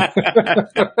it.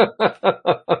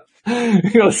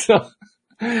 So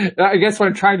I guess what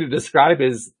I'm trying to describe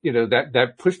is,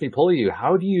 that push me, pull you.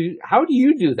 How do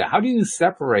you do that? How do you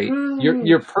separate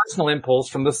your personal impulse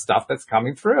from the stuff that's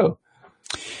coming through?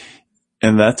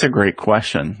 And that's a great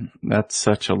question. That's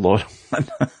such a loaded one.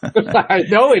 I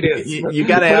know it is. You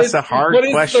got to ask the hard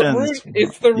questions.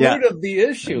 It's the root of the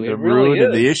issue. The root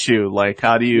of the issue. Like,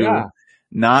 how do you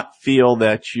not feel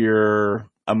that you're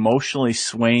emotionally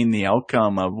swaying the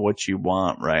outcome of what you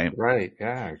want, right? Right.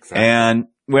 Yeah, exactly. And,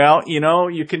 well,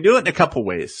 you can do it in a couple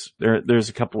ways. There's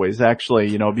a couple ways.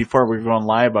 Actually, before we were going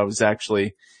live, I was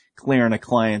actually clearing a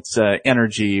client's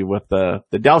energy with the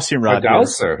dowsing rod.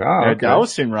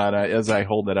 Dowsing rod as I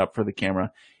hold it up for the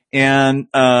camera. And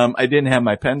I didn't have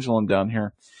my pendulum down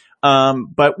here.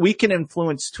 But we can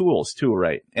influence tools too,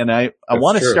 right? And I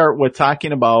want to start with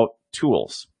talking about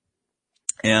tools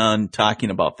and talking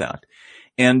about that.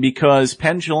 And because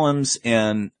pendulums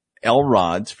and L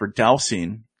rods for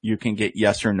dowsing, you can get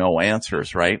yes or no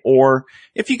answers, right? Or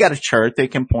if you got a chart, they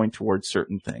can point towards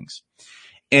certain things.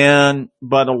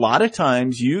 But a lot of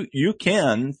times you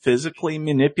can physically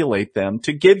manipulate them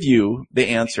to give you the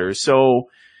answer. So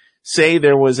say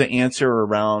there was an answer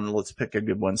around, let's pick a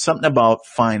good one, something about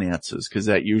finances, because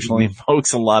that usually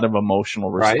invokes a lot of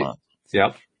emotional response. Right.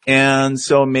 Yep. And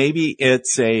so maybe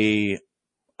it's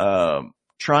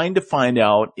trying to find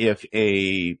out if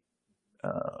a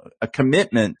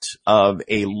commitment of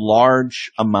a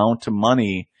large amount of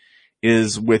money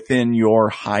is within your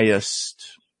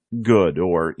highest good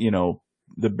or,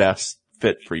 the best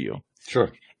fit for you.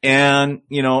 Sure. And,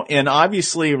 and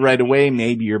obviously right away,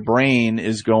 maybe your brain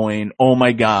is going, oh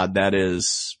my God, that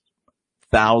is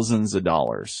thousands of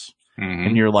dollars. Mm-hmm.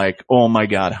 And you're like, oh my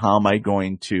God, how am I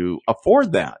going to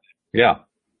afford that? Yeah.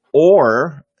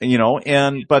 Or,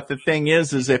 but the thing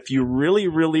is if you really,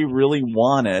 really, really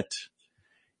want it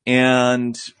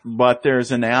but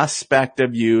there's an aspect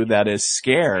of you that is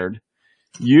scared,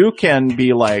 you can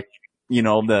be like,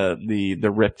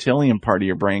 the reptilian part of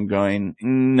your brain going,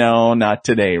 no, not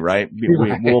today, right?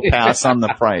 We'll pass on the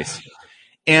price.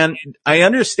 And I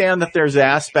understand that there's an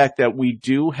aspect that we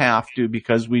do have to,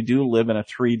 because we do live in a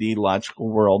 3D logical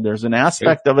world. There's an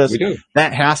aspect of us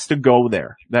that has to go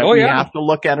there, that we have to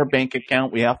look at our bank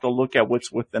account. We have to look at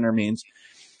what's within our means.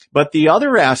 But the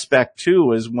other aspect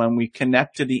too is when we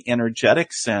connect to the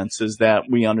energetic sense is that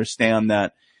we understand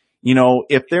that,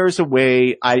 if there's a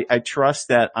way, I trust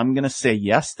that I'm going to say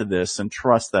yes to this and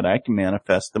trust that I can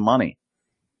manifest the money.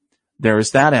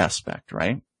 There's that aspect,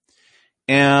 right?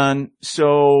 And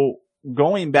so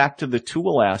going back to the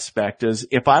tool aspect is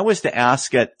if I was to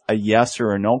ask it a yes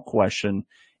or a no question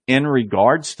in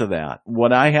regards to that,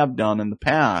 what I have done in the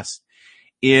past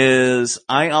is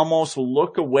I almost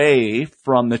look away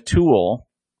from the tool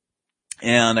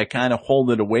and I kind of hold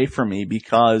it away from me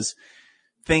because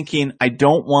thinking, I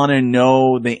don't want to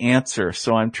know the answer.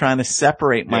 So I'm trying to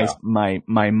separate my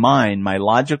mind, my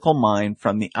logical mind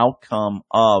from the outcome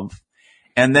of,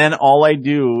 and then all I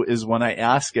do is when I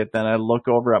ask it, then I look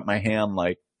over at my hand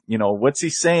like, what's he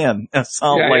saying? It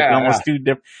sounds almost too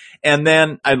different. And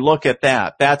then I look at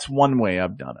that. That's one way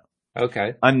I've done it.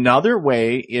 Okay. Another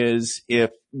way is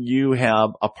if you have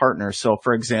a partner. So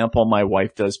for example, my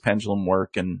wife does pendulum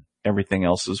work and everything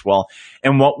else as well.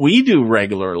 And what we do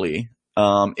regularly,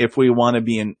 if we want to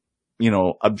be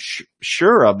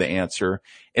sure of the answer,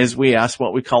 is we ask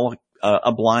what we call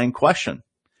a blind question.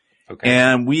 Okay.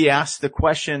 And we ask the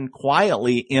question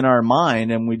quietly in our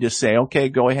mind and we just say, okay,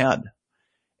 go ahead.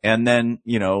 And then,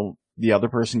 the other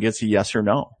person gets a yes or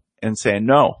no and say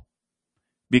no,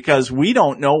 because we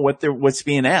don't know what's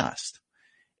being asked.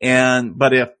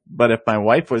 But if my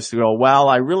wife was to go, well,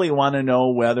 I really want to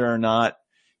know whether or not,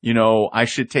 I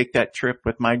should take that trip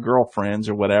with my girlfriends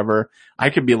or whatever,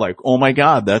 I could be like, oh my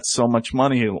God, that's so much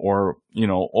money, or,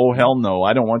 oh hell no,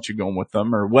 I don't want you going with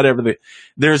them, or whatever.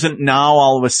 Now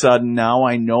all of a sudden, now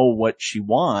I know what she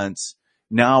wants.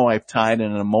 Now I've tied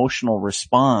an emotional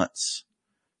response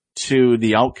to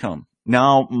the outcome.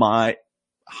 Now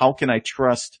how can I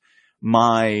trust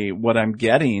what I'm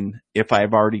getting if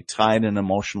I've already tied an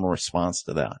emotional response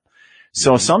to that?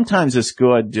 So sometimes it's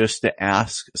good just to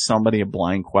ask somebody a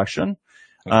blind question,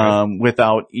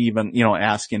 without even,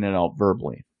 asking it out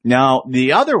verbally. Now,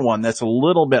 the other one that's a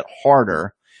little bit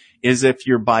harder is if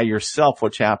you're by yourself,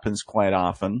 which happens quite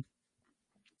often,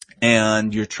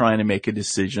 and you're trying to make a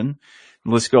decision.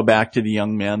 Let's go back to the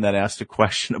young man that asked a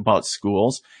question about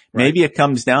schools. Right.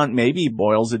 Maybe he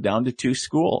boils it down to 2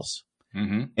 schools.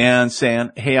 Mm-hmm. And saying,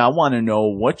 hey, I want to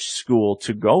know which school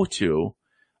to go to.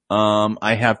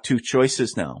 I have 2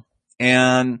 choices now.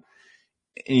 And,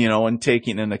 and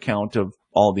taking into account of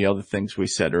all the other things we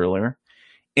said earlier.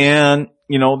 And,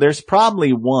 there's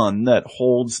probably one that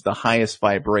holds the highest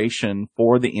vibration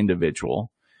for the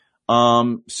individual.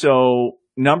 So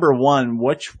number one,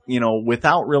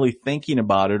 without really thinking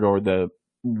about it, or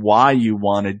why you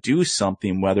want to do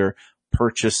something, whether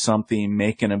purchase something,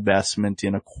 make an investment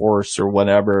in a course or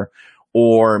whatever,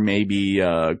 or maybe,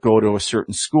 go to a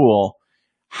certain school,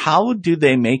 how do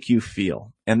they make you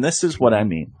feel? And this is what I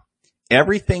mean.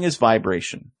 Everything is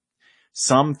vibration.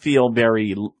 Some feel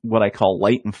very, what I call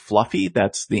light and fluffy.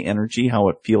 That's the energy, how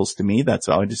it feels to me. That's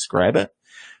how I describe it.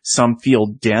 Some feel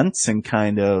dense and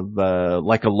kind of,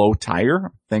 like a low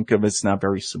tire. Think of it's not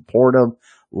very supportive,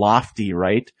 lofty,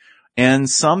 right? And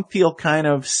some feel kind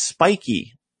of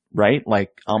spiky, right?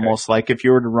 Like almost like if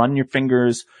you were to run your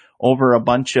fingers over a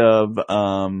bunch of,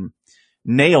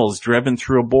 nails driven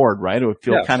through a board, right? It would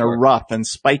feel kind of rough and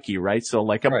spiky, right? So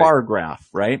like a bar graph,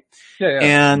 right? Yeah.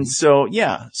 And so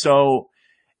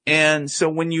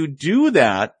when you do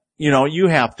that, you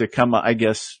have to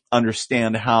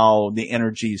understand how the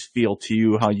energies feel to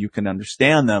you, how you can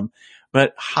understand them.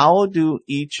 But how do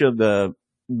each of the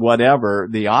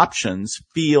options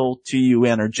feel to you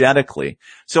energetically?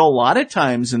 So a lot of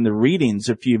times in the readings,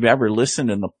 if you've ever listened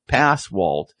in the past,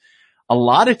 Walt, a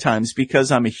lot of times,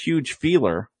 because I'm a huge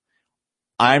feeler,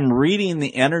 I'm reading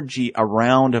the energy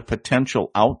around a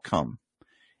potential outcome.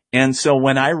 And so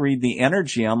when I read the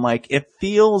energy, I'm like, it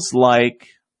feels like,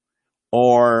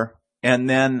 and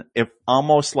then if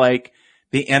almost like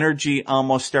the energy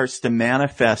almost starts to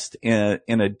manifest in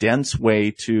a dense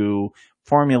way to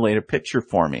formulate a picture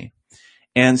for me.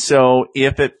 And so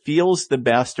if it feels the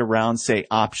best around, say,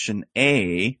 option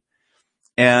A,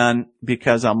 and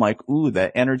because I'm like, ooh,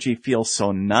 that energy feels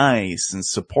so nice and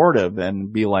supportive,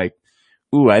 and be like,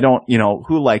 ooh,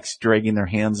 who likes dragging their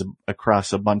hands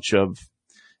across a bunch of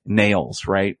nails,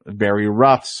 right? Very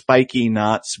rough, spiky,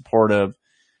 not supportive,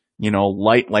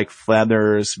 light like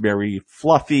feathers, very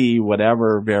fluffy,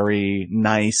 whatever, very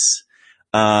nice.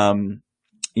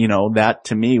 That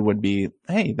to me would be,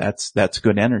 hey, that's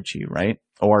good energy, right?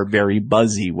 Or very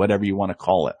buzzy, whatever you want to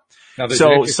call it. Now, there's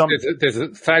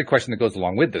a side question that goes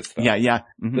along with this, though. Yeah.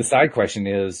 Mm-hmm. The side question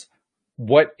is,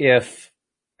 what if,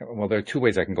 well, there are 2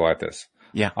 ways I can go at this.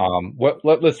 Yeah.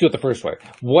 Let's do it the first way.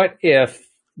 What if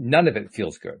none of it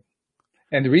feels good?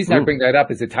 And the reason I bring that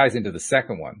up is it ties into the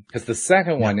second one, because the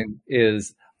second one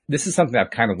is, this is something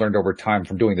I've kind of learned over time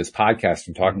from doing this podcast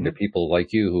and talking to people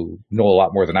like you who know a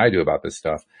lot more than I do about this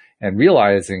stuff, and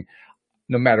realizing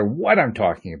no matter what I'm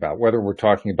talking about, whether we're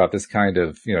talking about this kind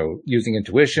of, using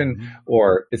intuition,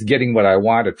 or it's getting what I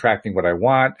want, attracting what I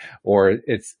want, or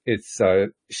it's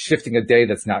shifting a day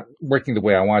that's not working the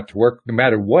way I want it to work, no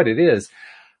matter what it is,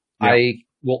 I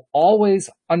will always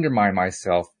undermine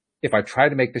myself if I try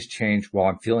to make this change while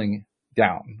I'm feeling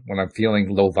down, when I'm feeling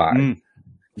low vibe.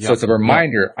 So it's a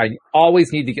reminder. I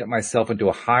always need to get myself into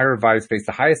a higher vibe space,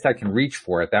 the highest I can reach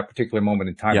for at that particular moment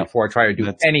in time before I try to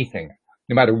do anything,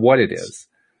 no matter what it is.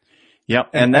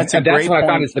 Yep. And that's what I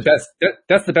found is the best.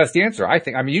 That's the best answer, I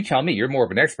think. I mean, you tell me, you're more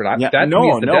of an expert. That to me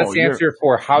is the best answer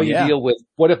for how you deal with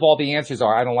what if all the answers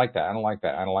are, I don't like that. I don't like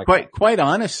that. I don't like that. Quite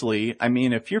honestly, I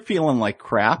mean, if you're feeling like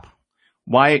crap,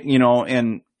 why, you know,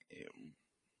 and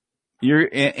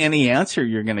any answer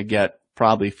you're going to get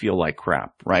probably feel like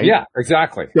crap, right? Yeah,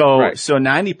 exactly. So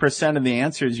 90% of the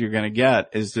answers you're going to get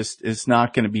is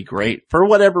not going to be great for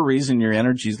whatever reason. Your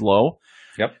energy's low.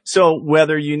 Yep. So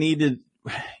whether you need to,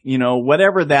 you know,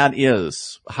 whatever that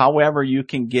is, however you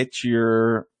can get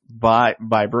your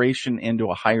vibration into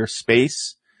a higher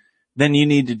space, then you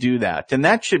need to do that. And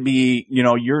that should be, you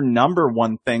know, your number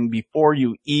one thing before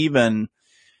you even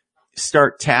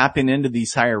start tapping into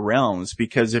these higher realms.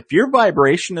 Because if your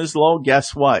vibration is low,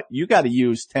 guess what? You got to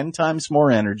use 10 times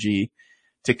more energy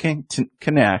to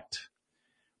connect.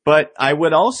 But I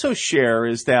would also share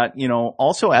is that, you know,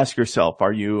 also ask yourself,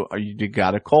 you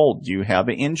got a cold? Do you have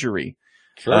an injury?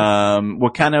 Sure.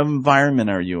 What kind of environment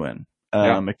are you in?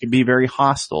 It can be very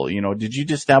hostile. You know, did you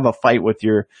just have a fight with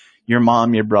your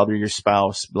mom, your brother, your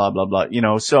spouse, blah, blah, blah, you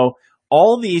know, so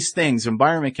all these things,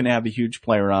 environment can have a huge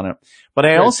player on it. But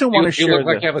I also want to share. You look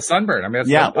like you have a sunburn. I mean,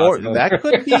 that's or that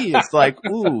could be. It's like,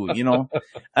 ooh, you know.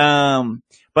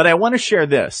 But I want to share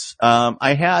this.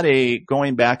 I had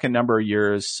going back a number of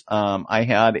years, I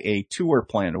had a tour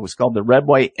planned. It was called the Red,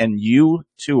 White, and You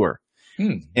Tour.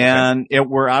 And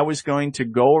where I was going to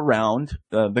go around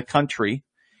the country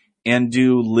and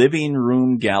do living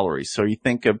room galleries. So you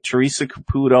think of Teresa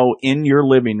Caputo in your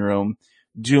living room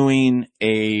doing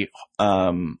a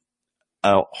home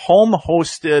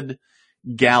hosted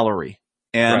gallery,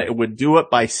 and it would do it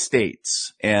by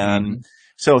states, and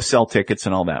so sell tickets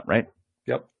and all that, right?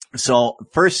 Yep. So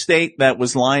first state that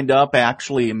was lined up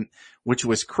actually, which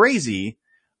was crazy.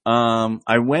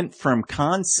 I went from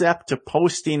concept to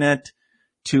posting it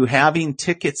to having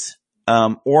tickets,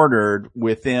 ordered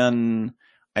within,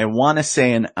 I want to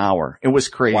say an hour. It was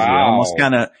crazy. Wow.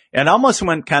 It almost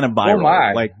went kind of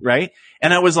viral, like, right?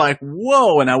 And I was like,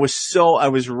 whoa. And I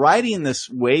was riding this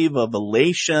wave of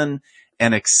elation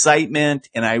and excitement.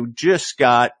 And I just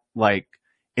got like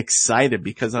excited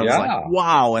because I was like,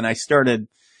 wow. And I started,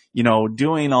 you know,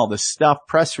 doing all this stuff,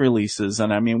 press releases.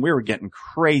 And I mean, we were getting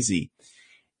crazy.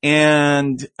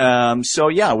 And, so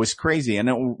yeah, it was crazy. And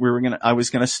I was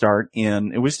going to start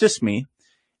it was just me.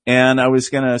 And I was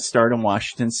going to start in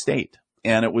Washington State,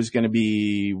 and it was going to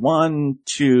be 1,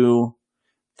 2,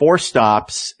 4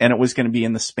 stops, and it was going to be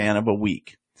in the span of a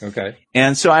week. Okay.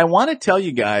 And so I want to tell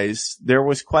you guys, there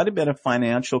was quite a bit of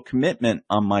financial commitment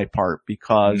on my part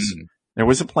because there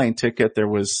was a plane ticket, there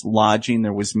was lodging,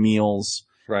 there was meals.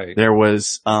 Right. There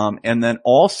was, and then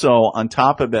also on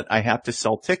top of it, I have to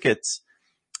sell tickets,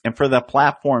 and for the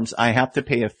platforms, I have to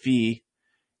pay a fee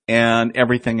and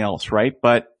everything else, right?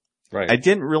 But I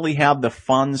didn't really have the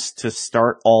funds to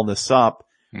start all this up.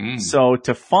 So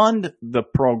to fund the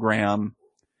program,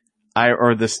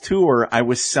 this tour, I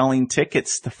was selling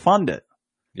tickets to fund it.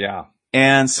 Yeah.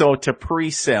 And so to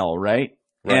pre-sale, right?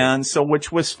 And so,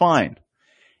 which was fine.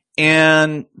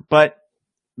 But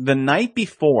the night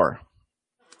before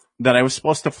that I was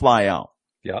supposed to fly out,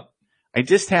 I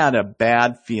just had a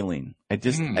bad feeling. I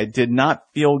did not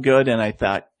feel good. And I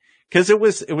thought, cause it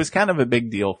was kind of a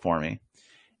big deal for me.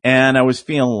 And I was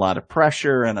feeling a lot of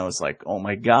pressure, and I was like, oh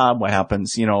my God, what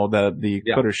happens? You know, the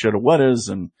coulda, shoulda, wouldas,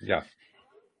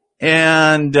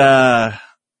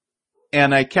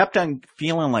 and I kept on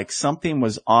feeling like something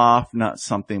was off,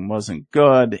 something wasn't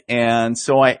good. And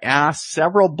so I asked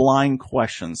several blind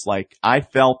questions. Like, I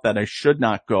felt that I should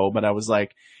not go, but I was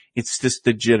like, it's just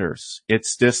the jitters.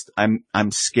 It's just,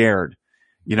 I'm scared.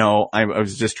 You know, I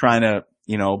was just trying to,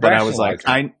 you know, but I was like,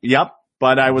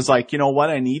 but I was like, you know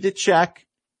what? I need to check.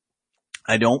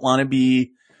 I don't want to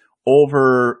be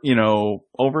over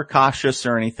cautious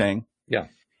or anything. Yeah.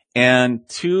 And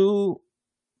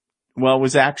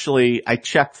I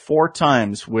checked 4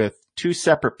 times with 2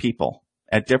 separate people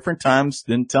at different times,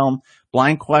 didn't tell them,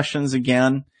 blind questions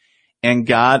again, and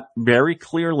got very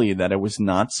clearly that I was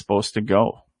not supposed to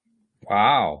go.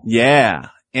 Wow. Yeah.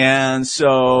 And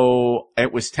so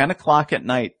it was 10 o'clock at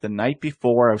night, the night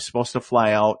before I was supposed to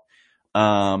fly out,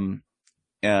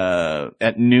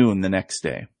 at noon the next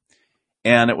day.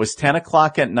 And it was 10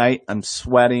 o'clock at night. I'm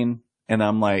sweating, and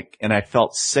and I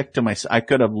felt sick to myself. I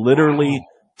could have literally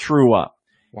threw up.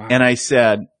 Wow. And I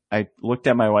looked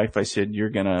at my wife. I said, you're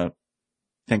going to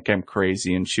think I'm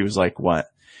crazy. And she was like, what?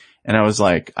 And I was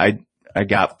like, I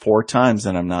got 4 times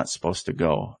and I'm not supposed to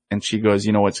go. And she goes,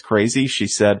 you know what's crazy? She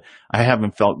said, I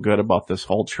haven't felt good about this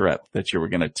whole trip that you were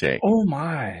going to take. Oh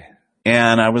my.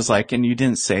 And I was like, and you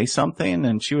didn't say something?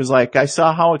 And she was like, I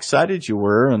saw how excited you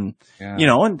were. And, you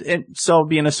know, and so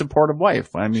being a supportive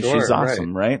wife, I mean, she's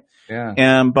awesome, right?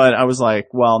 Yeah. But I was like,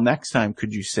 well, next time,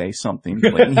 could you say something,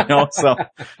 please? You know, so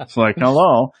it's like,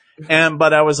 hello.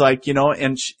 But I was like, you know,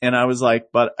 and I was like,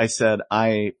 but I said,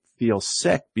 I feel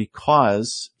sick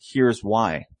because here's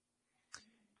why.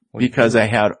 Because I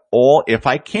had if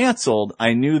I canceled,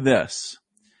 I knew this,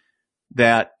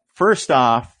 that first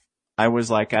off, I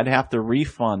was like, I'd have to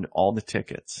refund all the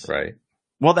tickets. Right.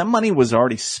 Well, that money was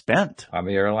already spent. On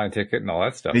the airline ticket and all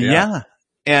that stuff. Yeah.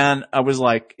 And I was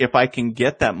like, if I can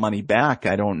get that money back,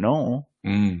 I don't know.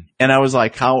 And I was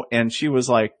like, how? And she was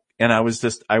like, and I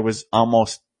was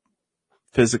almost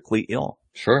physically ill.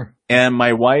 Sure. And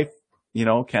my wife, you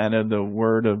know, kind of the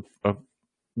word of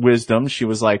wisdom, she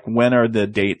was like, when are the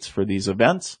dates for these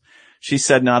events? She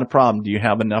said, not a problem. Do you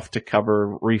have enough to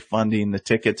cover refunding the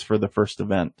tickets for the first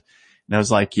event? And I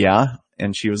was like, yeah.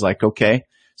 And she was like, okay.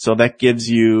 So that gives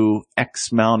you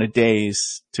X amount of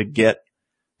days to get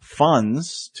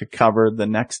funds to cover the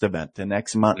next event, the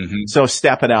next month. So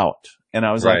step it out. And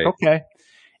I was like, okay.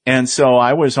 And so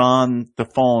I was on the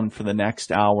phone for the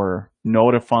next hour,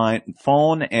 notifying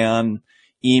phone and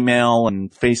email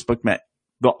and Facebook,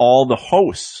 all the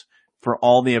hosts for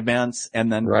all the events,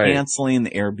 and then canceling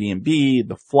the Airbnb,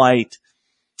 the flight.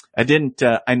 I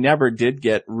never did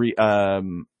get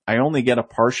I only get a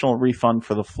partial refund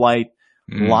for the flight.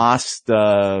 Lost,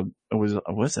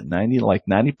 was it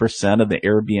 90% of the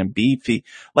Airbnb fee?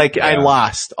 I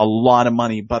lost a lot of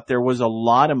money, but there was a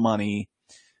lot of money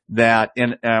that,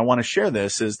 and I want to share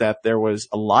this, is that there was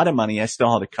a lot of money I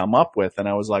still had to come up with. And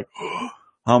I was like,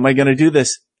 how am I going to do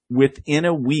this? Within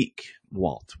a week,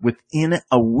 Walt, within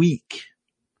a week,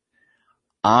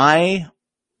 I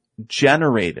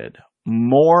generated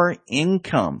more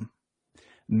income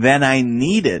than I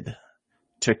needed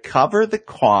to cover the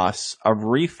costs of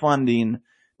refunding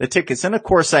the tickets. And of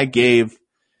course, I gave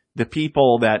the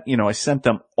people that, you know, I sent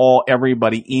them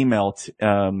everybody emailed,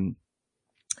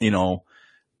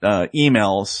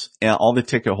 emails, all the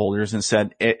ticket holders, and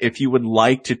said, if you would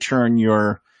like to turn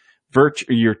your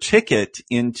ticket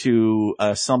into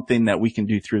something that we can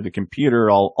do through the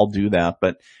computer, I'll do that.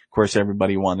 But of course,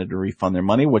 everybody wanted to refund their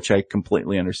money, which I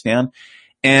completely understand.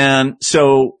 And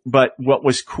so, but what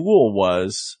was cool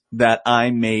was that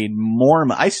I made more,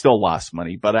 I still lost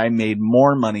money, but I made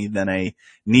more money than I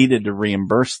needed to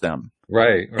reimburse them.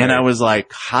 Right. And I was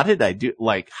like, how did I do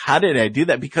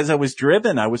that? Because I was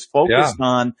driven. I was focused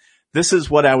on, this is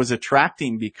what I was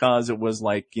attracting, because it was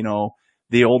like, you know,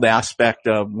 the old aspect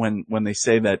of when they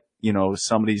say that, you know,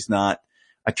 somebody's not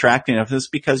attracting enough, it's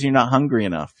because you're not hungry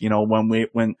enough. You know,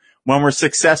 when we're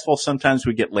successful, sometimes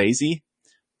we get lazy.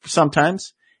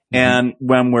 Sometimes. And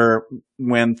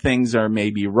when things are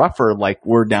maybe rougher, like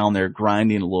we're down there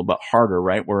grinding a little bit harder,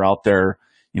 right? We're out there,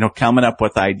 you know, coming up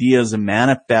with ideas and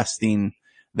manifesting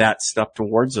that stuff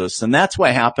towards us. And that's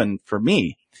what happened for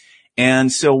me.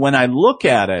 And so when I look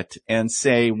at it and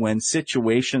say, when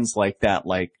situations like that,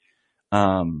 like,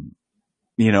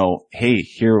 you know, hey,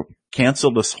 here,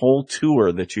 cancel this whole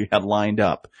tour that you had lined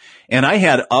up. And I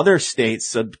had other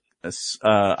states,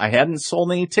 I hadn't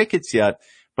sold any tickets yet,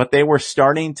 but they were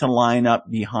starting to line up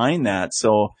behind that.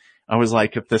 So I was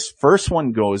like, if this first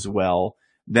one goes well,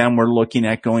 then we're looking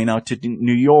at going out to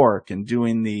New York and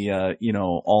doing the, you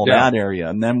know, all that area.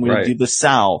 And then we'll do the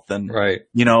South and,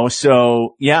 you know,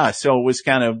 so yeah, so it was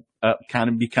kind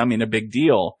of becoming a big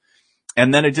deal.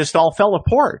 And then it just all fell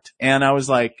apart. And I was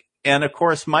like, and of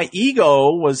course my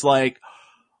ego was like,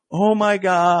 oh my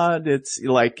God, it's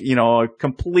like, you know,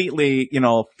 completely, you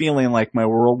know, feeling like my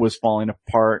world was falling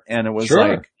apart. And it was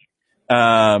like,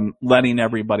 letting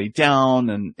everybody down.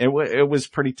 And it was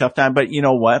pretty tough time. But you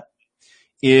know what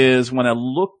is, when I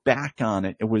look back on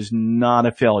it, it was not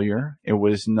a failure. It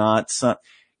was not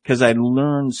because I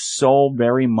learned so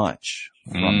very much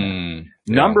from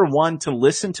it. Number one, to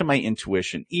listen to my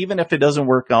intuition, even if it doesn't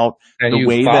work out and the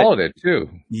way you followed it too.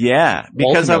 Yeah.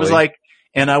 Because ultimately.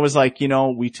 I was like, you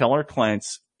know, we tell our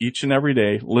clients each and every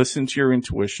day, listen to your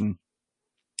intuition.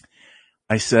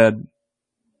 I said,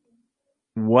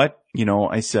 how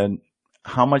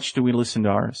much do we listen to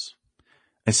ours?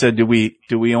 I said, do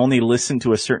we only listen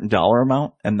to a certain dollar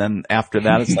amount? And then after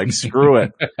that, it's like, screw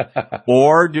it.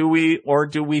 Or do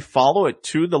we follow it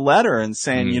to the letter and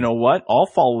saying, you know what? I'll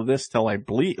follow this till I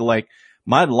bleed. Like,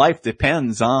 my life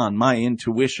depends on my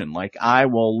intuition. Like, I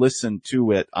will listen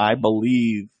to it. I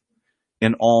believe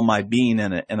in all my being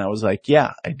in it. And I was like,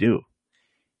 yeah, I do.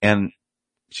 And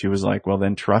she was like, well,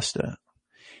 then trust it.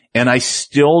 And I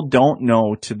still don't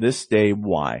know to this day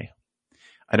why.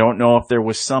 I don't know if there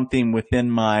was something within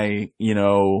my,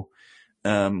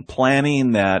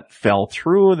 planning that fell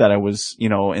through, that I was,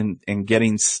 in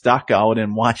getting stuck out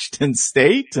in Washington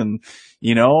State and,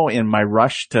 in my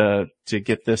rush to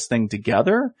get this thing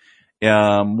together.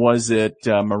 Was it,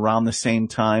 around the same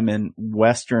time in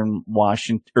Eastern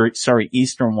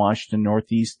Washington,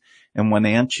 Northeast and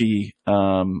Wenatchee,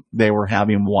 they were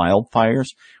having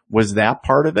wildfires? Was that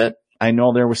part of it? I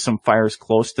know there was some fires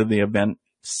close to the event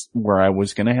where I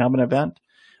was going to have an event.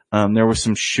 There were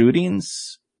some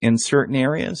shootings in certain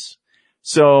areas.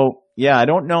 So yeah, I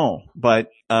don't know. But,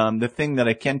 the thing that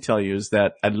I can tell you is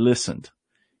that I listened.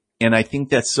 And I think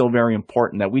that's so very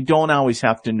important that we don't always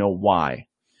have to know why.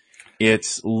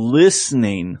 It's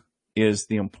listening is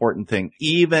the important thing.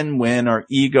 Even when our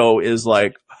ego is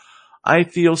like, I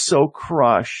feel so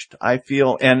crushed.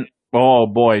 And oh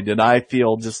boy, did I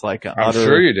feel just like I'm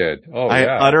sure you did. Oh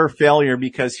yeah. Utter failure,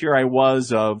 because here I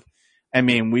was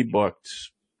we booked,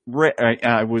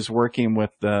 I was working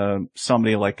with,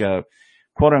 somebody like a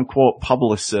quote unquote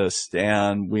publicist,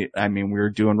 and we were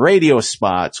doing radio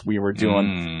spots.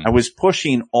 I was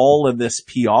pushing all of this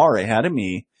PR ahead of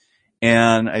me.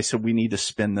 And I said, we need to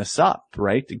spin this up,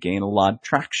 right? To gain a lot of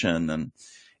traction.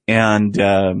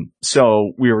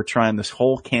 So we were trying this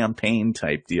whole campaign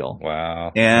type deal.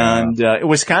 Wow. And, it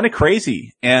was kind of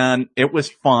crazy, and it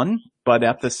was fun, but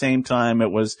at the same time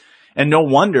and no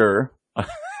wonder, it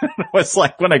was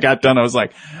like when I got done, I was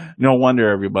like, no wonder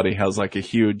everybody has like a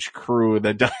huge crew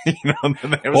that, they have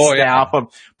a staff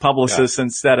of publicists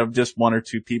instead of just one or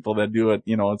two people that do it.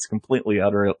 It's completely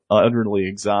utterly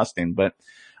exhausting. But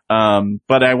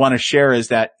I want to share is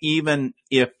that even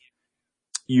if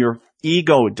your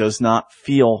ego does not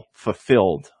feel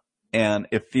fulfilled and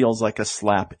it feels like a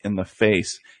slap in the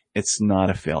face, it's not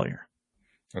a failure.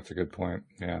 That's a good point.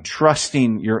 Yeah.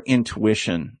 Trusting your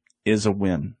intuition is a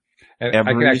win. And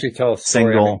I can actually tell a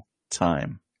story. Single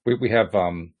time. We have,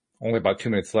 only about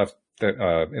 2 minutes left,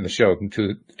 in the show, 2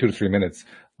 to 3 minutes.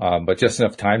 But just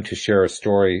enough time to share a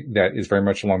story that is very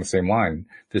much along the same line.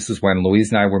 This is when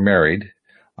Louise and I were married.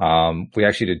 We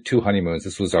actually did 2 honeymoons.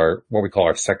 This was what we call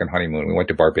our second honeymoon. We went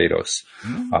to Barbados,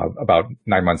 about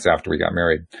 9 months after we got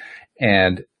married.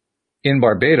 And in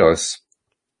Barbados,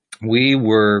 we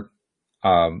were,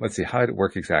 let's see, how did it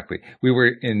work exactly? We were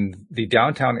in the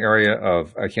downtown area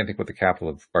of, I can't think what the capital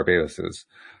of Barbados is,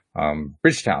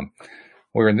 Bridgetown.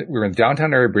 We were in the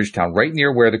downtown area of Bridgetown, right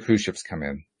near where the cruise ships come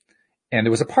in. And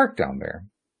there was a park down there.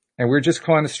 And we were just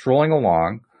kind of strolling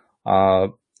along,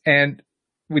 and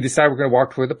we decided we're going to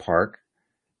walk toward the park.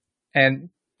 And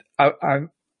I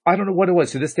don't know what it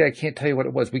was. To this day, I can't tell you what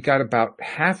it was. We got about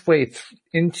halfway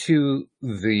into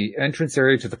the entrance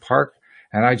area to the park,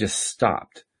 and I just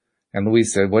stopped. And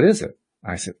Louise said, "What is it?"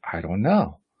 I said, "I don't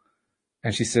know."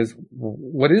 And she says,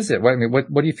 "What is it? What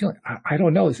are you feeling?" I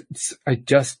don't know. It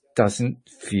just doesn't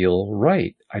feel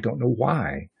right. I don't know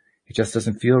why. It just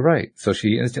doesn't feel right. So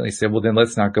she instantly said, "Well, then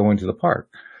let's not go into the park."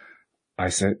 I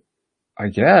said, "I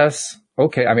guess."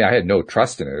 Okay. I had no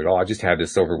trust in it at all. I just had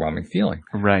this overwhelming feeling.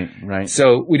 Right.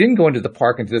 So we didn't go into the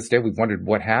park, and to this day, we've wondered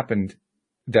what happened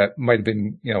that might have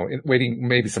been, waiting,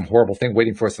 maybe some horrible thing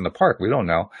waiting for us in the park. We don't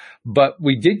know. But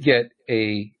we did get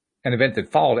an event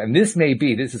that followed. And this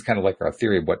is kind of like our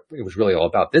theory of what it was really all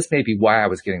about. This may be why I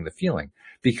was getting the feeling,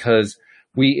 because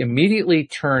we immediately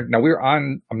turned. Now we were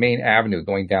on a main avenue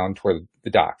going down toward the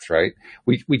docks, right?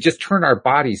 We just turn our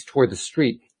bodies toward the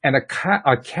street, and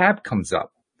a cab comes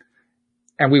up,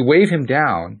 and we wave him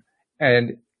down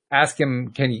and ask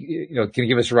him, can you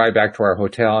give us a ride back to our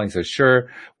hotel? And he says, sure.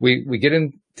 We get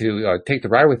him to take the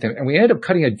ride with him, and we ended up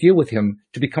cutting a deal with him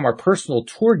to become our personal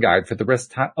tour guide for the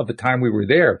rest of the time we were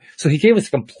there. So he gave us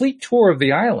a complete tour of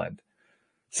the island.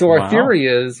 So our theory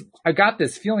is, I got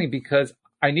this feeling because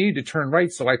I needed to turn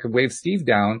right so I could wave Steve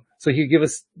down so he could give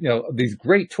us, these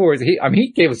great tours.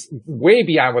 He gave us way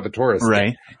beyond what the tourists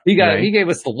did. He gave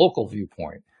us the local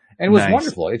viewpoint. And it was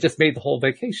wonderful. It just made the whole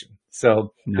vacation.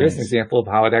 So there's an example of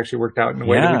how it actually worked out in a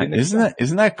way that we didn't expect.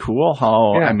 Isn't that cool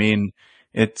how,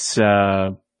 it's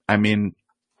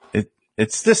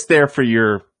just there for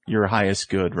your highest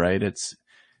good, right? It's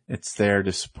there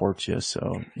to support you.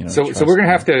 So, so we're going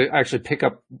to have to actually pick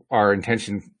up our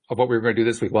intention of what we were going to do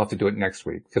this week. We'll have to do it next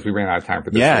week because we ran out of time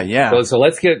for this week. Yeah. So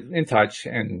let's get in touch,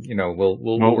 and, we'll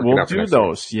work it out for next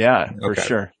those. Week. Yeah, for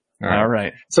sure. All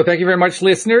right. So thank you very much,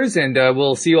 listeners, and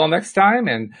we'll see you all next time.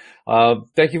 And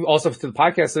thank you also to the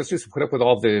podcast listeners who put up with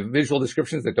all the visual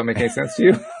descriptions that don't make any sense to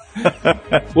you.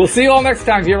 We'll see you all next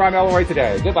time here on LOA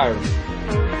Today. Goodbye, everyone.